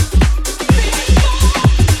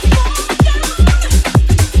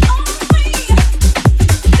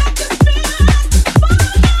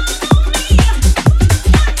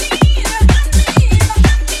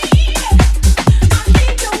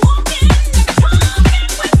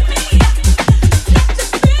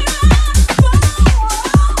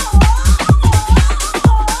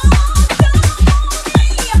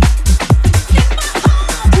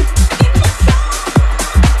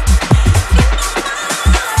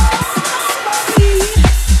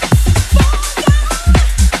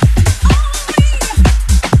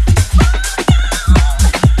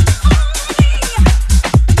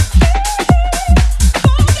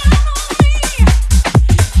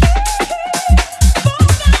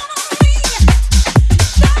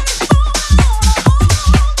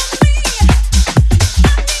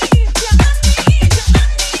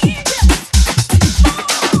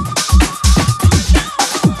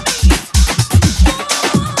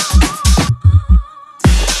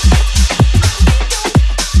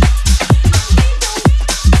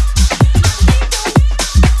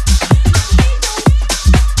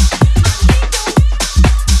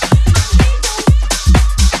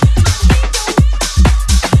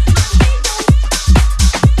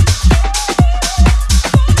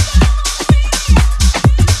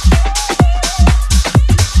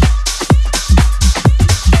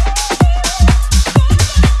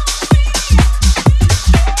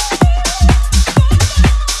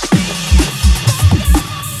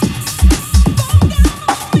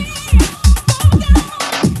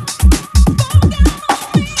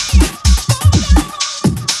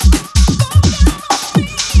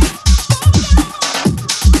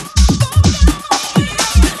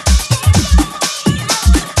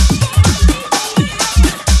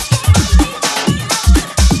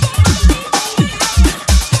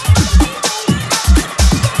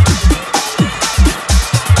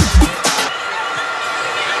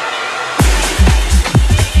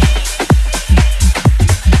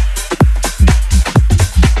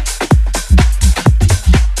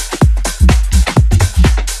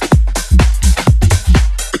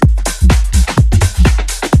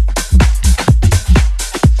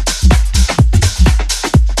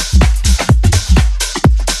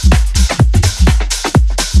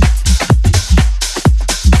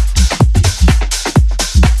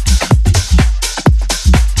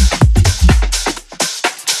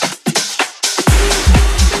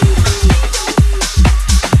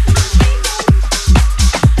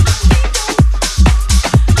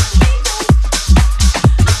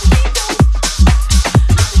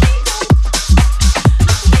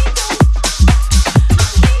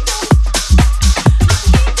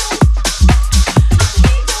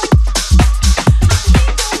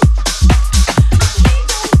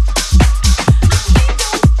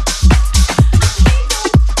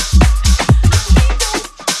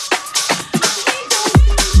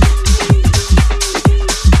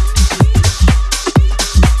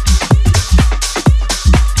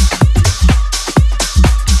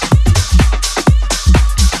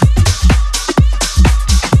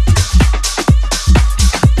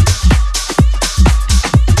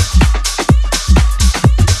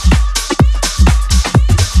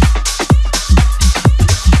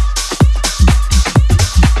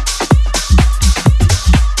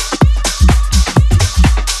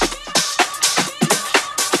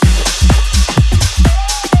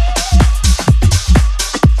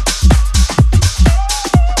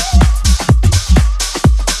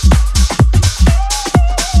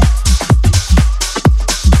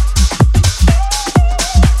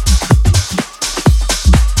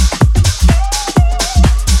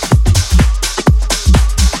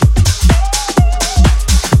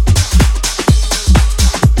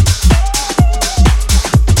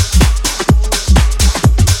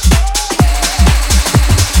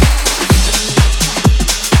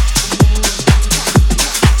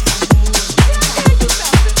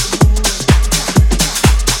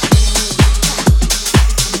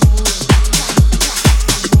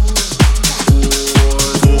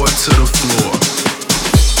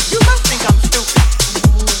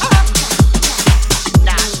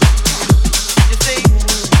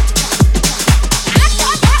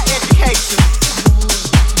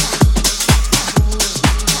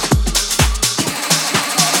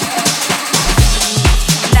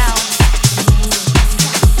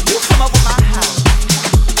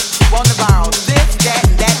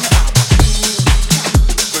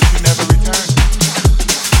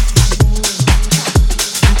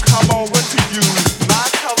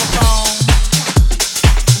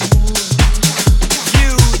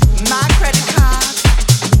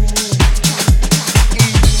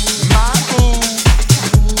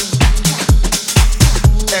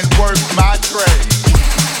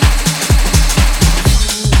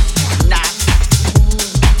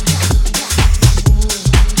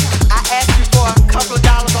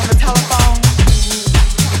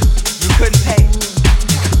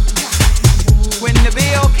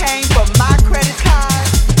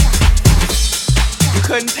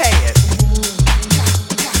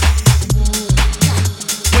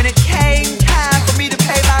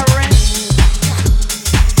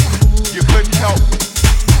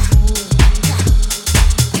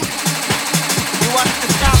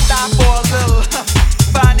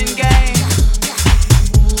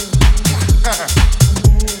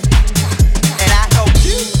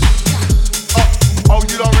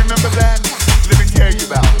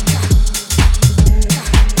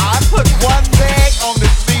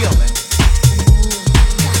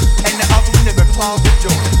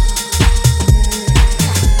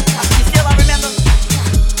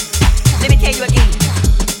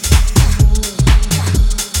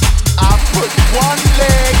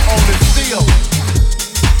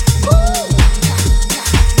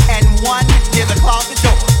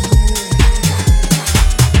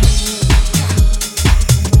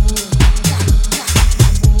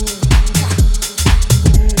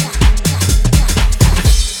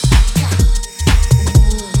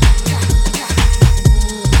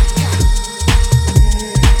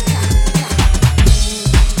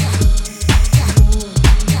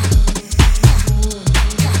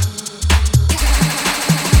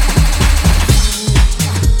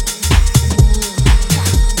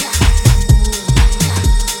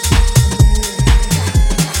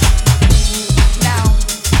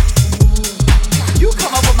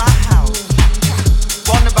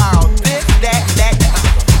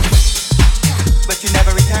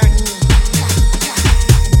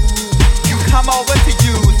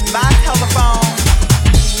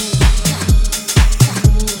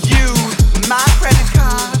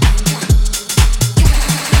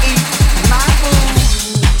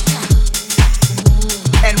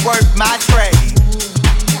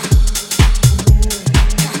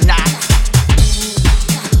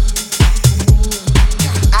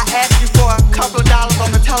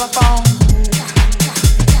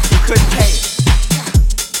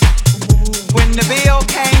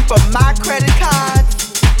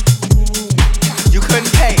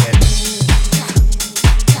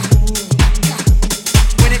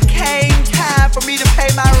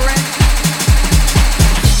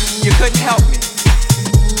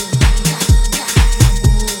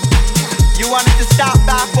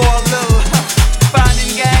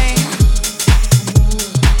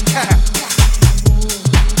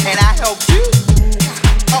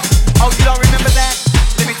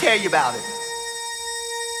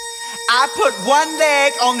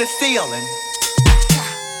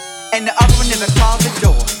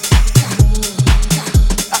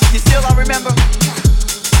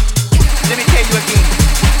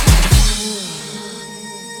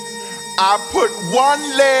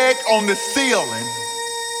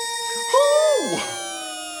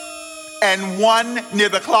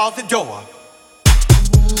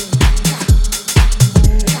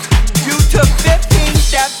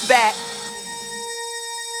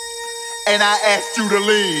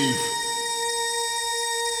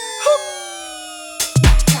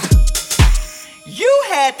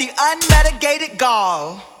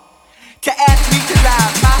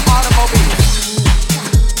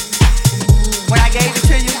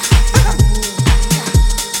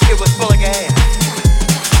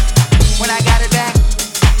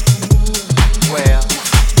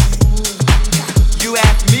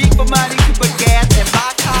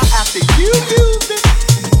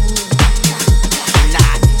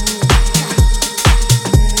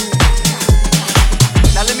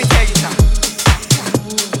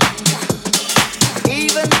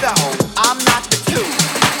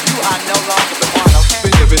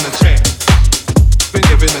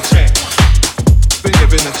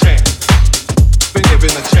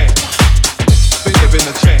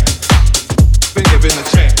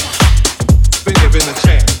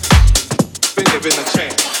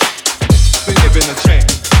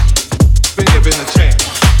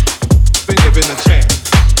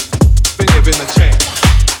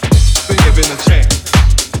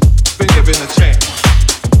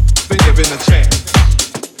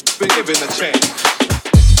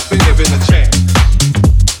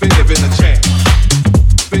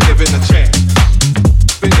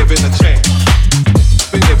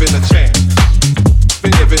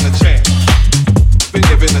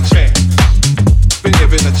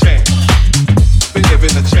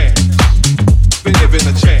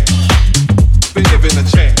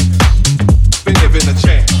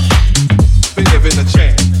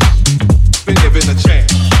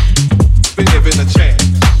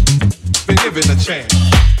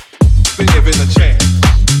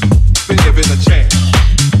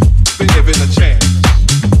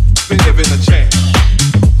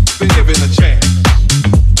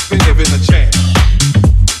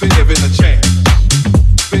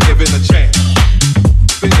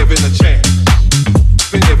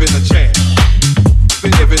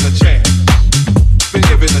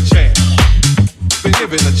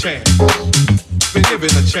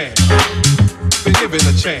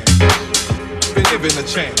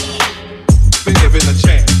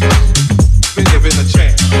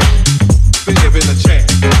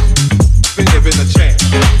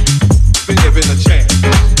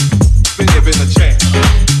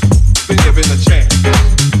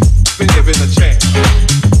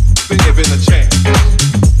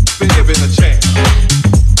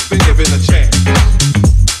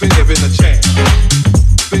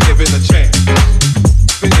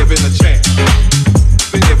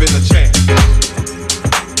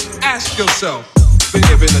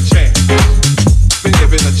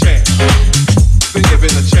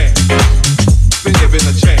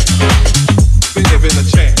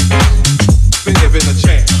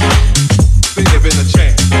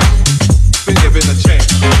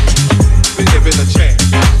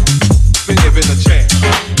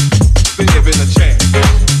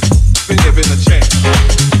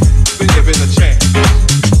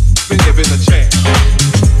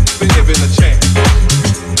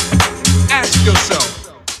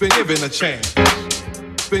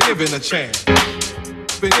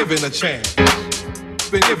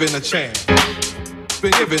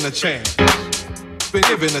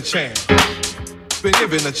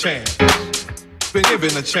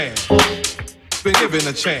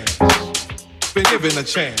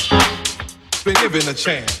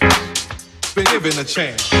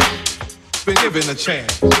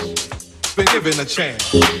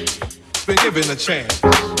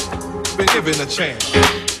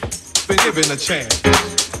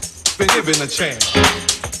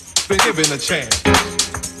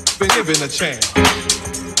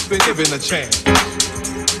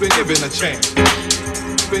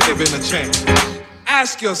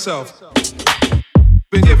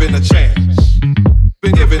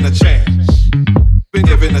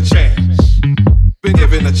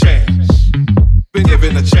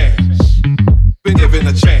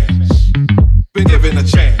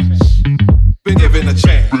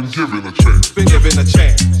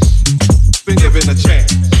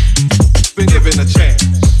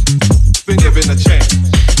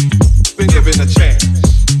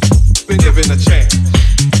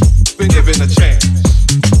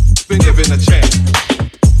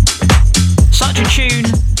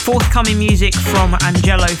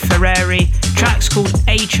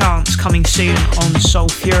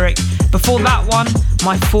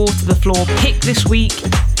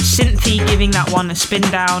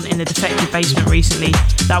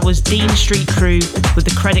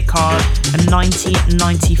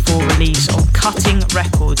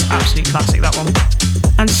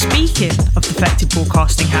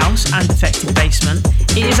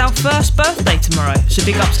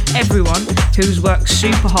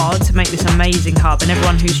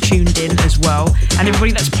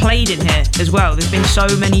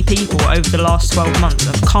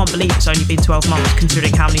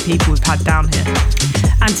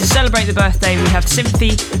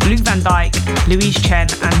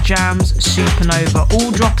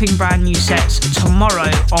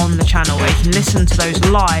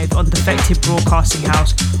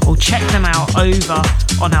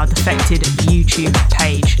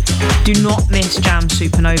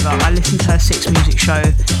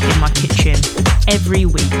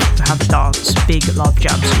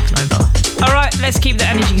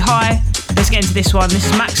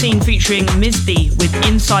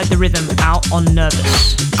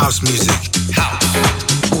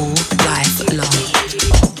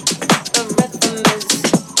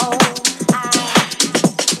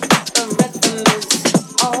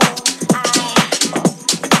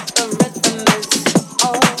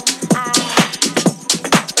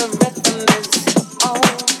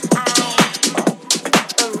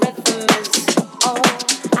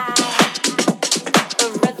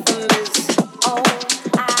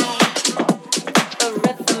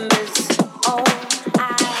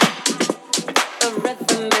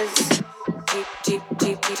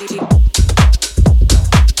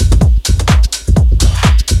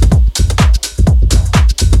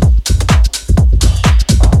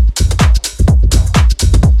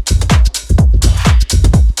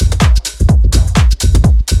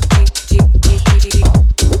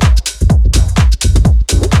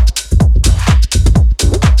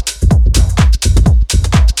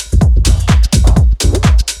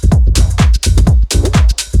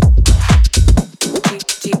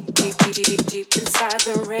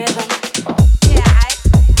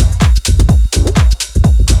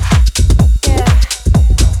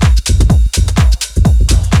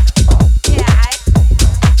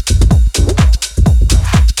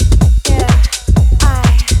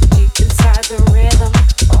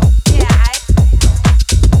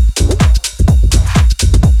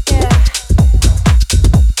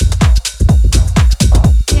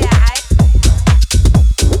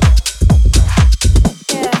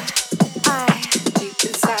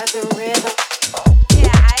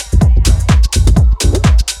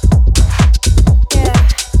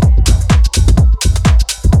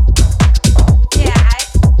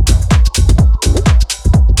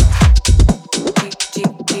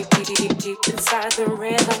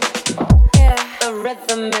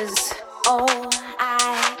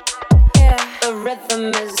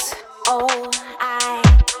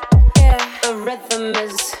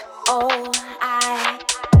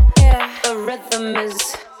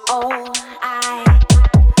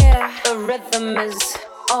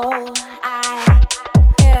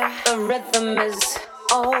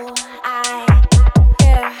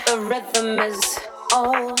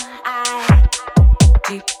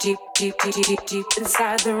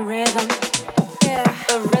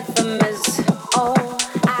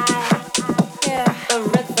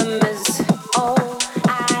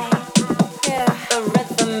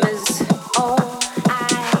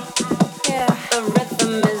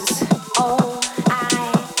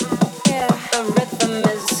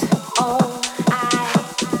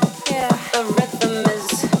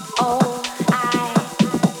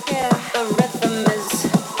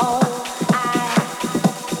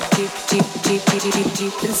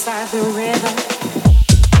 deep inside the rhythm.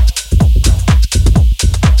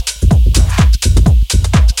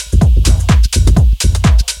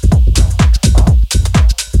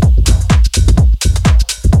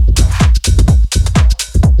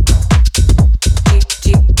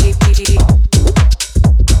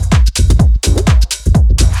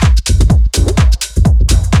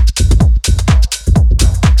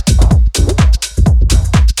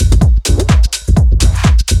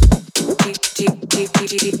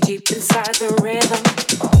 Deep inside the rhythm.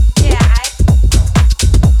 Yeah.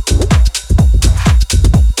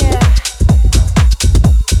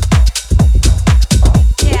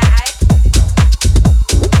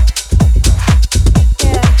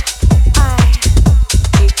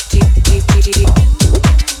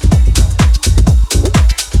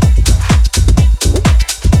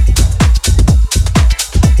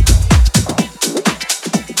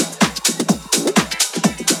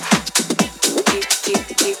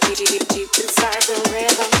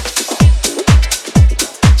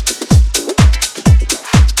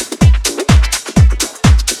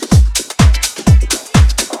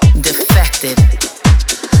 Defected.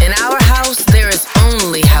 In our house, there is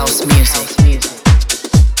only house music.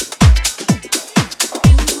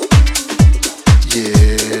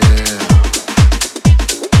 Yeah.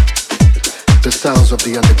 The sounds of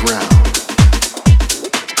the underground.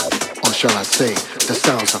 Or shall I say, the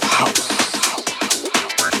sounds of house.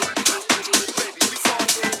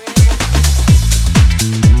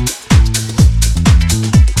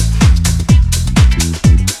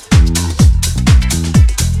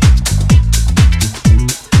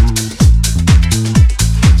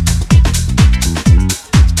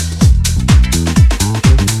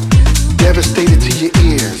 Devastated to your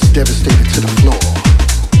ears, devastated to the floor.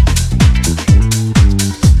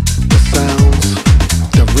 The sounds,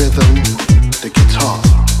 the rhythm, the guitar,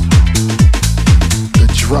 the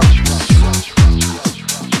drums.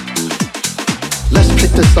 Let's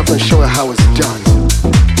pick this up and show it how it's done.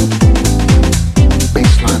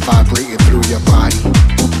 Bassline vibrating through your body.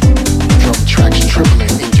 Drum tracks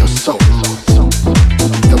trembling in your soul.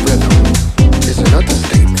 The rhythm is an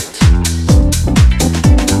understatement.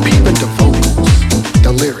 Peeping the vocals,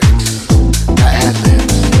 the lyrics, the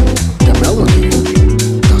ad-libs, the melody,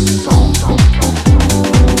 the song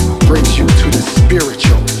brings you to the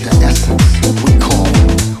spiritual, the essence we call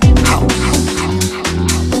house.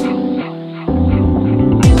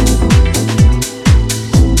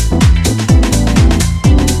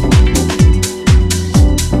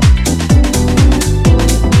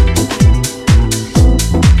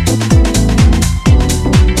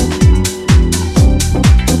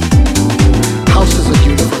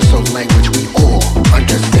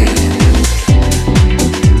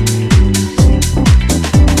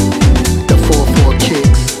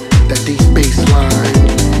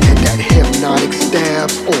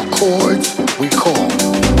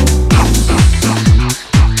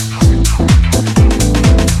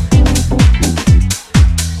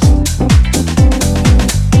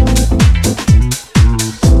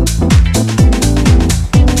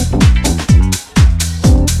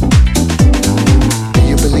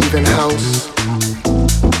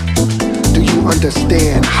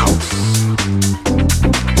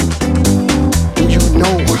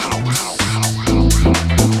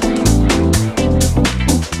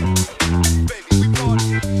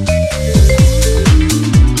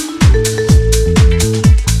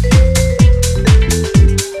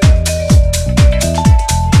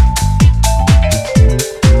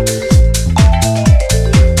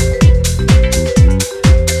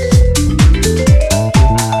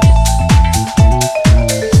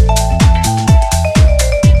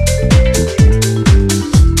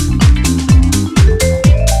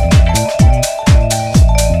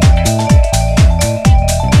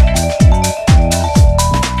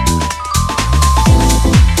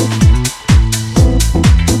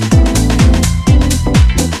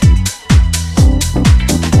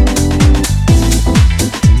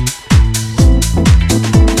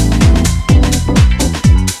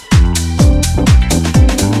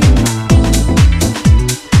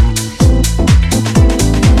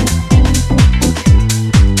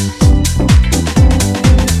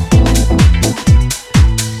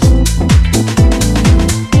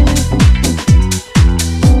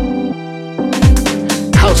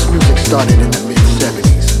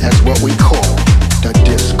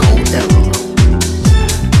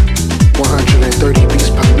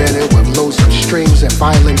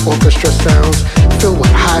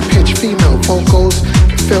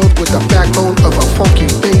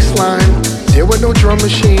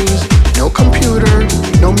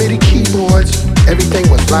 Everything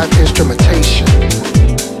was live instrumentation.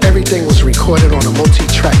 Everything was recorded on a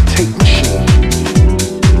multi-track tape machine.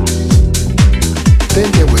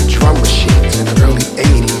 Then there were drum machines in the early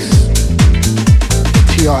 80s. The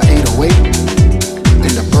TR-808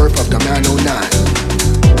 and the birth of the 909.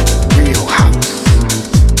 Real house.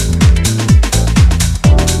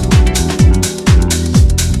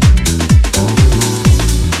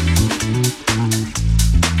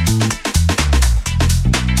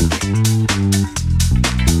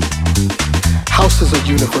 House is a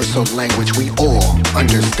universal language we all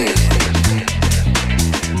understand.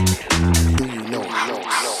 Do you know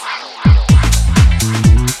house?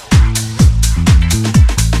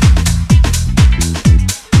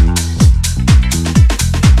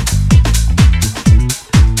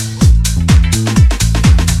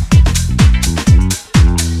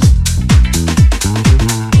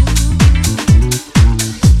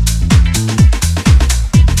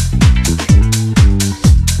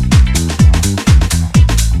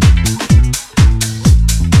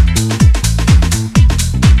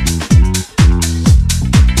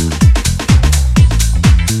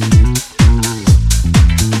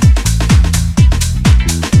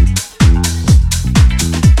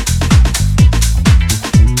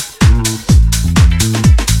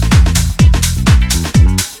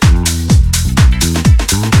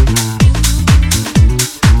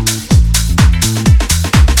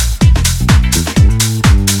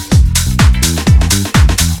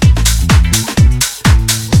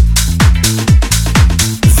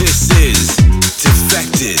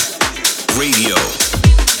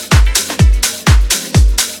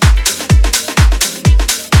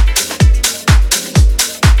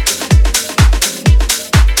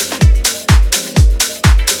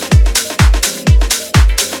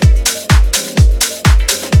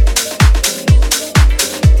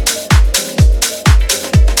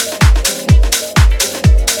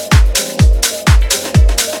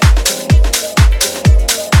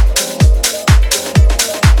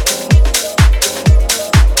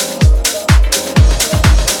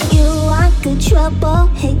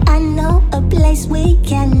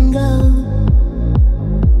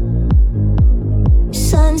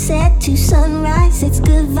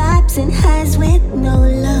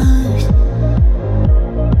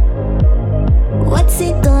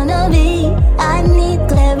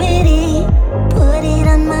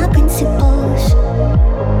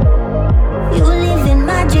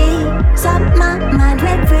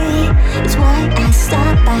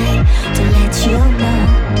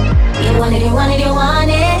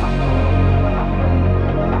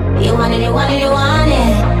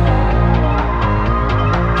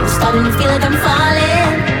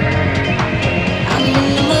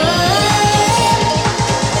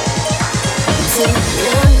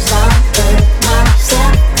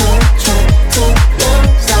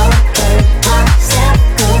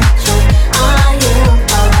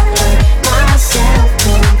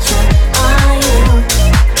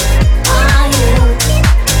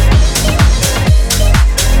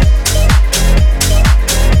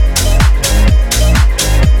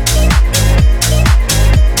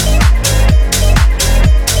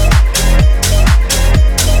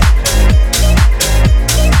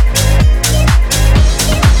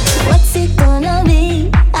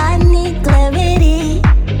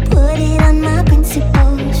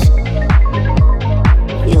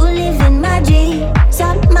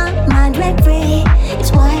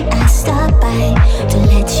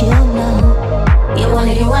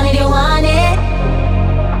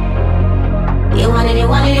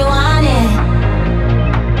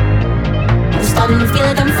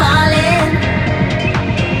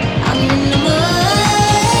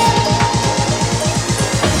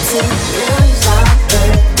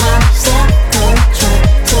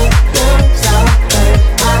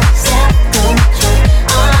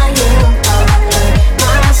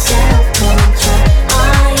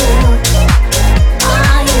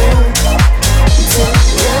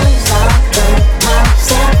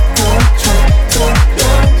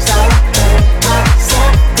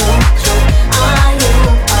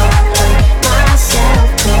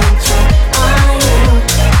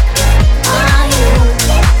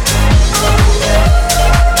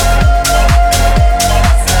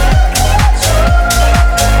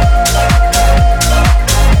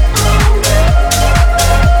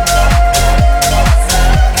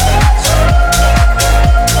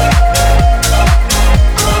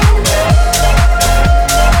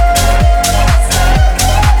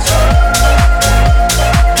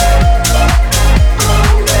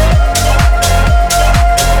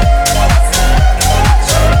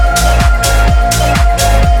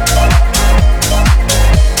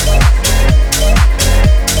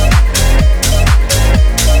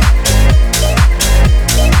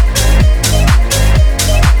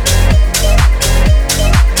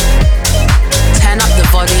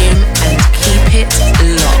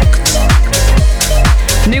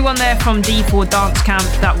 from D4 Dance Camp,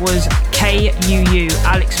 that was KUU,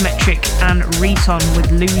 Alex Metric and Reton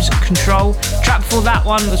with Lose Control. Track before that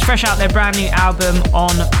one was fresh out their brand new album on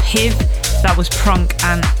PIV, that was Prunk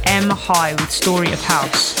and M High with Story of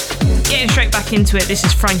House. Getting straight back into it, this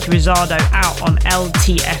is Frankie Rizzardo out on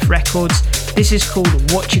LTF Records. This is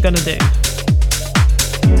called What You Gonna Do.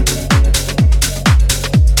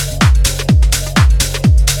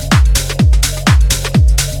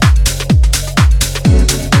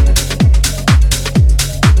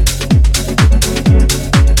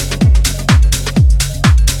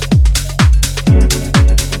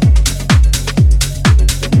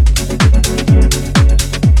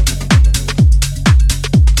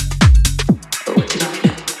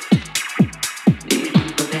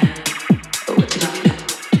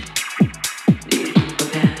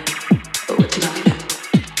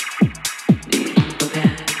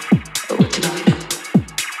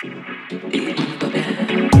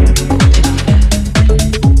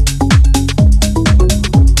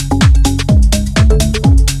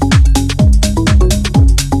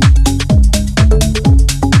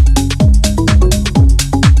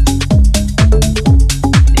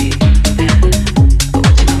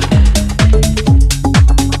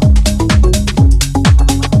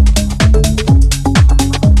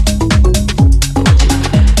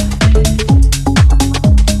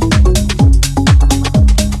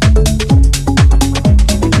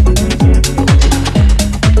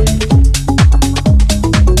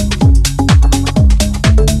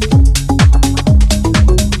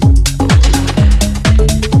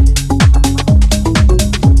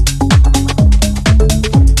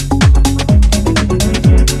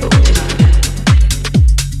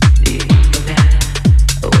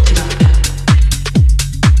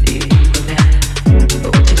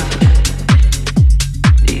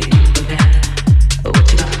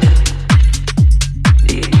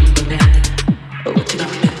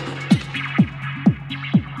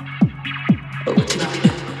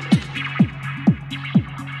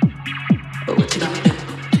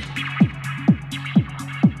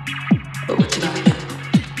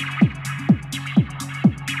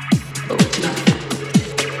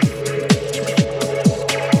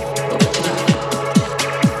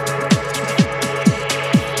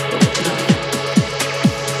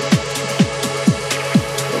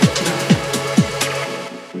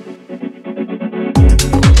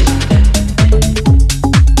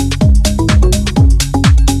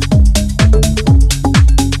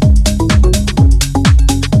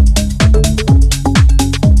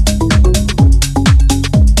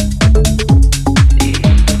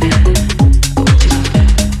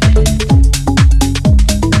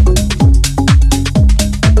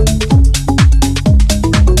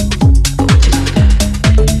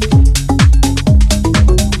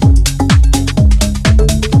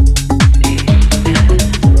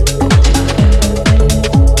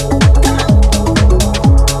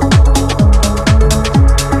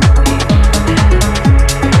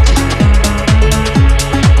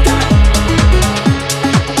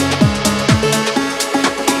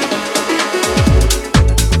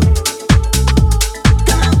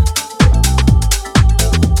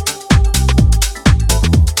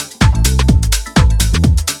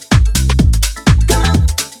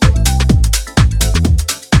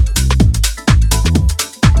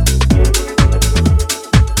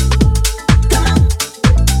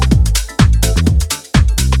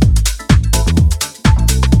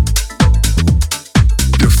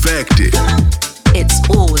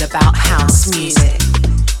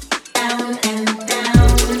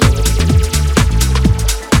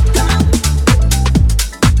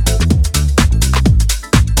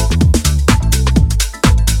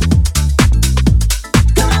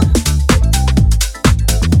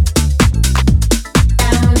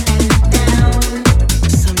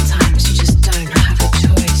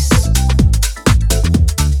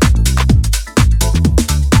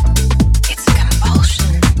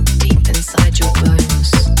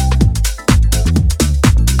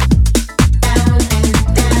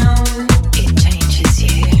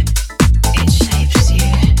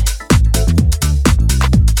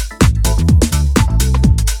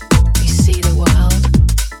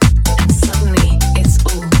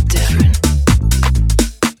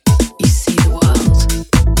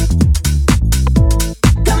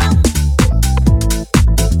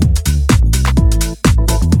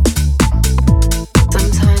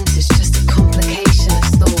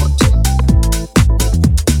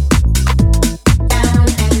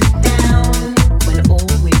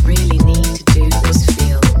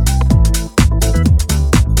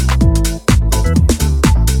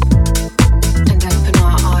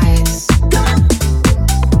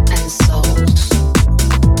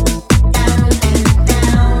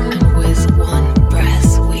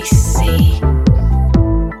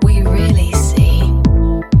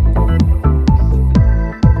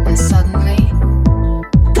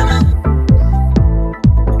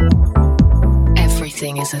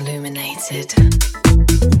 everything is illuminated.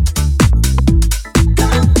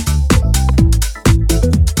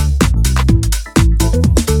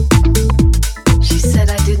 She said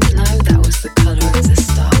I didn't know that was the color of the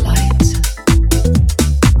starlight.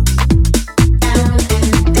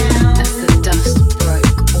 As the dust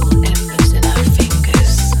broke all embers in her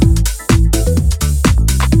fingers.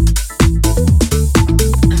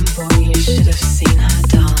 And boy, you should have seen her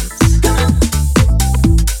dance.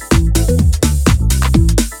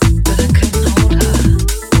 But I couldn't hold her,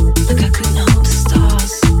 like I couldn't hold the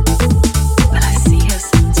stars. But I see her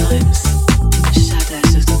sometimes in the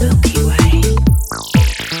shadows of the Milky Way.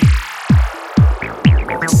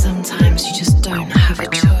 Sometimes you just don't have a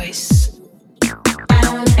choice.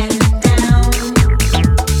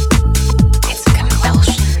 It's a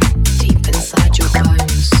compulsion deep inside your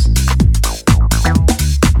bones.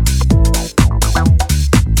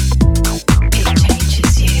 It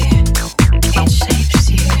changes you, it shapes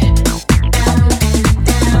you.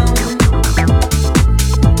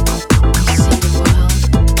 You see the world,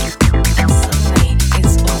 and suddenly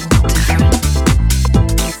it's all different.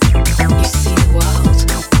 You see the world.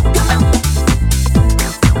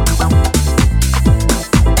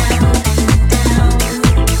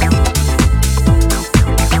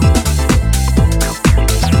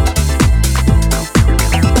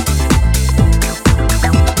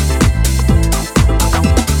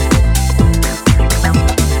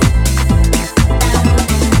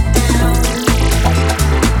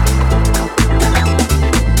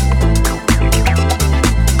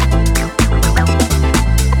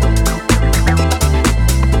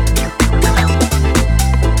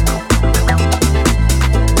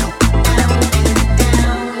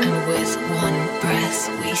 And with one breath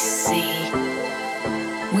we see,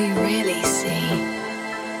 we really see.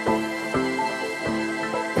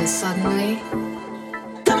 And suddenly,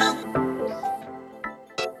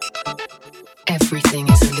 everything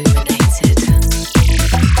is illuminated.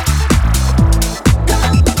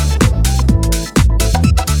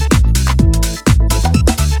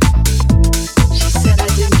 She said I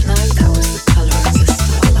didn't know that was the color of the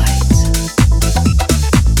starlight.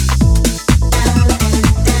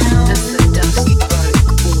 As the dust broke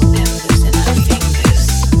all embers in her fingers.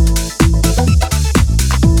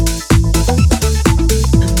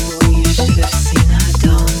 And boy, you should have seen her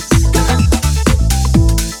dance.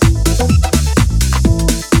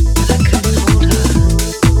 But I couldn't hold her,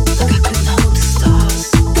 like I couldn't hold the stars.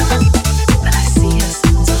 But I see her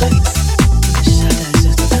sometimes in the shadows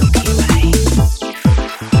of the Milky Way.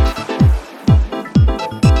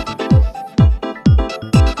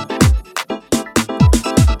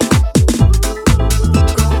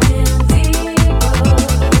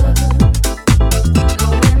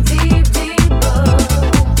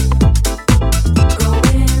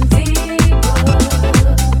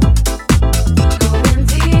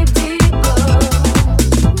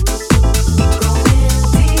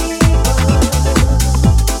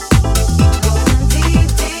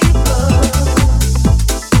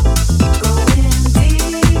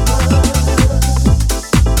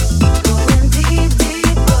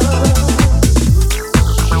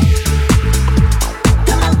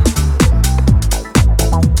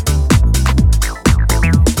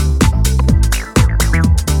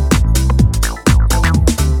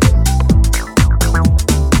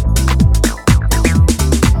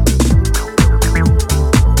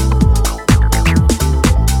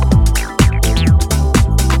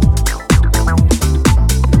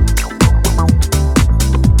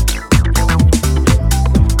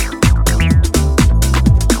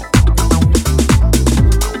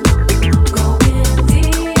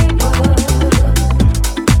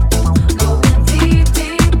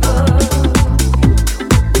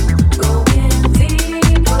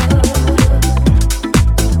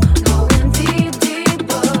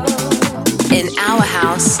 In our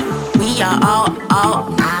house, we are all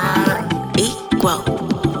equal.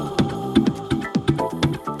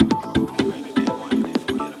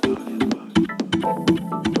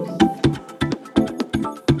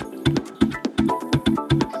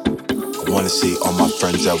 I wanna see all my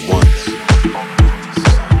friends at once.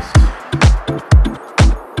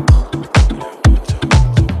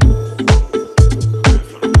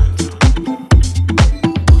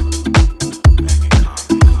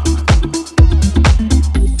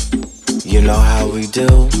 You know how we do.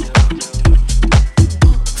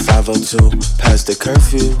 502, past the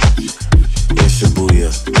curfew. In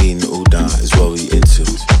Shibuya, eating udon is what we into.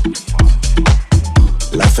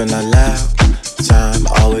 Laughing out loud, time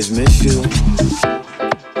always miss you.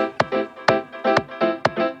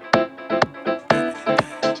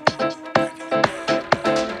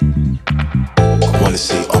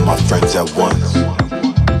 my friends at once.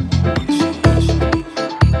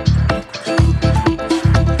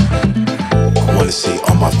 I wanna see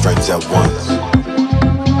all my friends at once.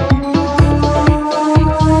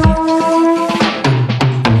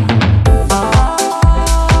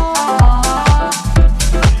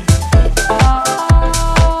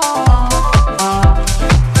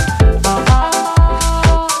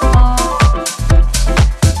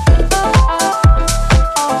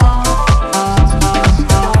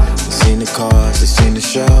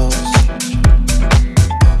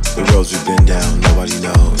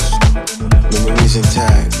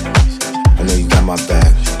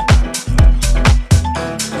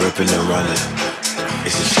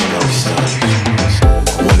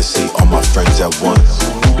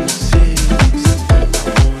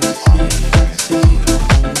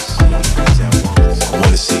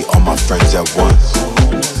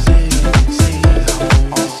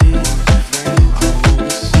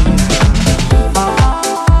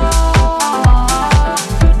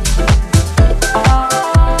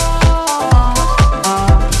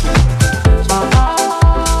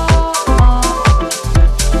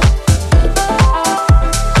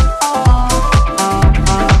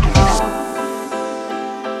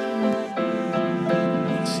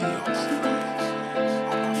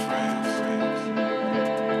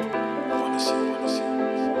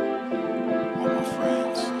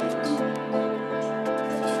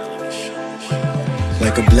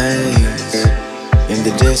 Like a blaze in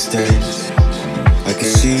the distance, I can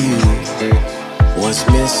see you. What's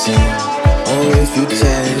missing? Oh, if you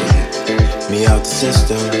take me out the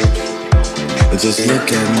system and just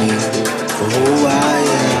look at me for who I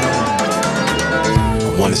am.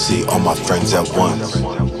 I wanna see all my friends at once.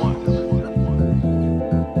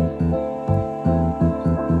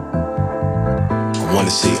 I wanna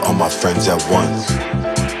see all my friends at once.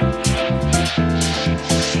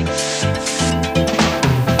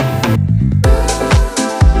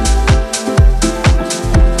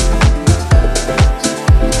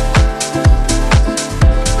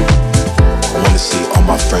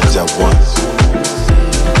 Friends at once.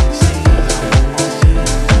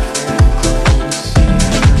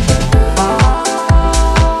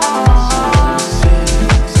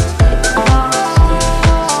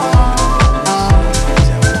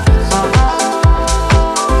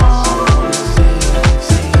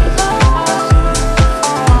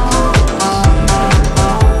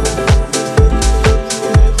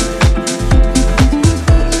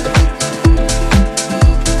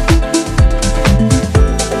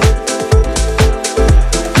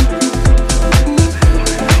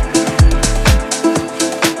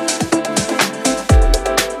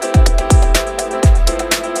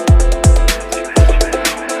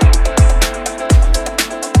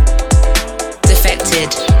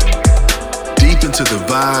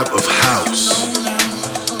 Of house.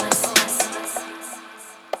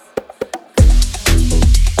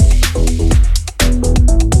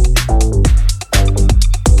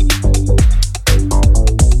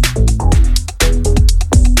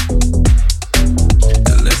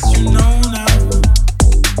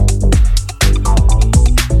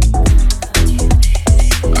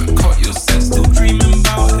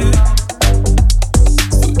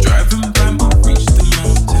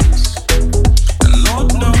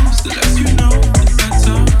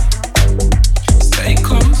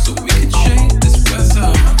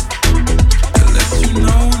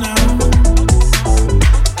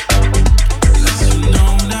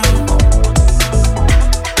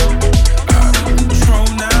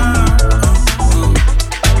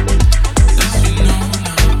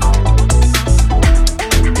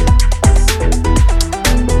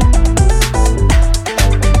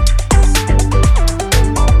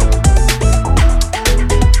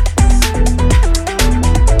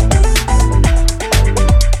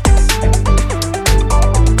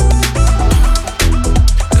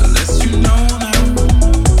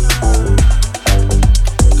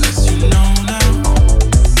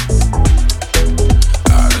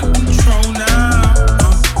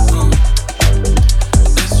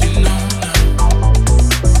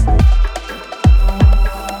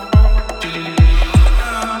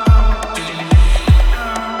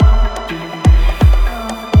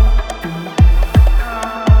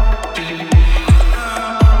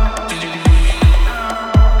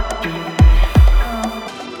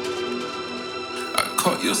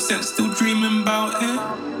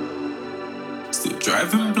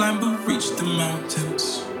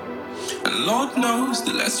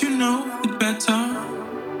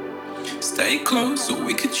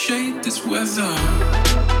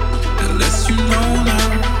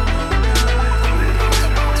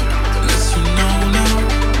 Now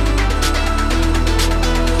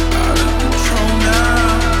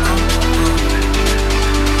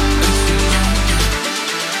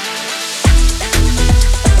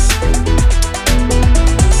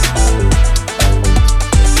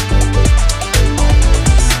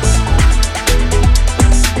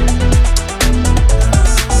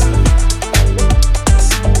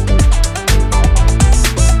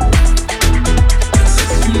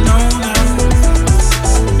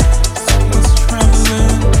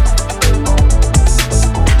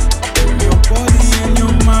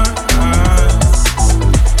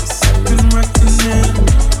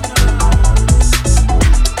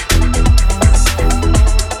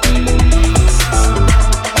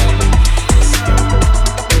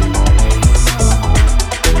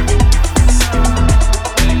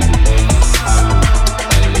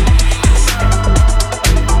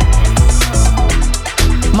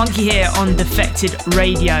on Defected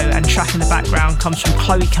Radio, and track in the background comes from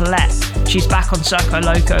Chloe Collette. She's back on Circo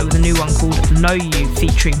Loco with a new one called Know You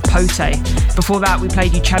featuring Pote. Before that we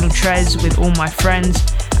played you Channel Trez with All My Friends,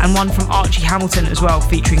 and one from Archie Hamilton as well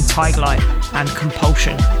featuring Tigelight and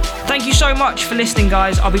Compulsion. Thank you so much for listening,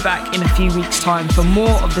 guys. I'll be back in a few weeks' time for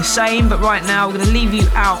more of the same, but right now we're going to leave you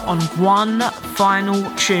out on one final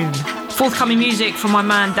tune. Forthcoming music from my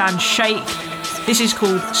man Dan Shake. This is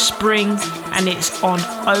called Spring and it's on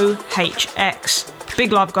OHX.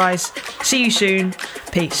 Big love, guys. See you soon.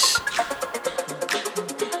 Peace.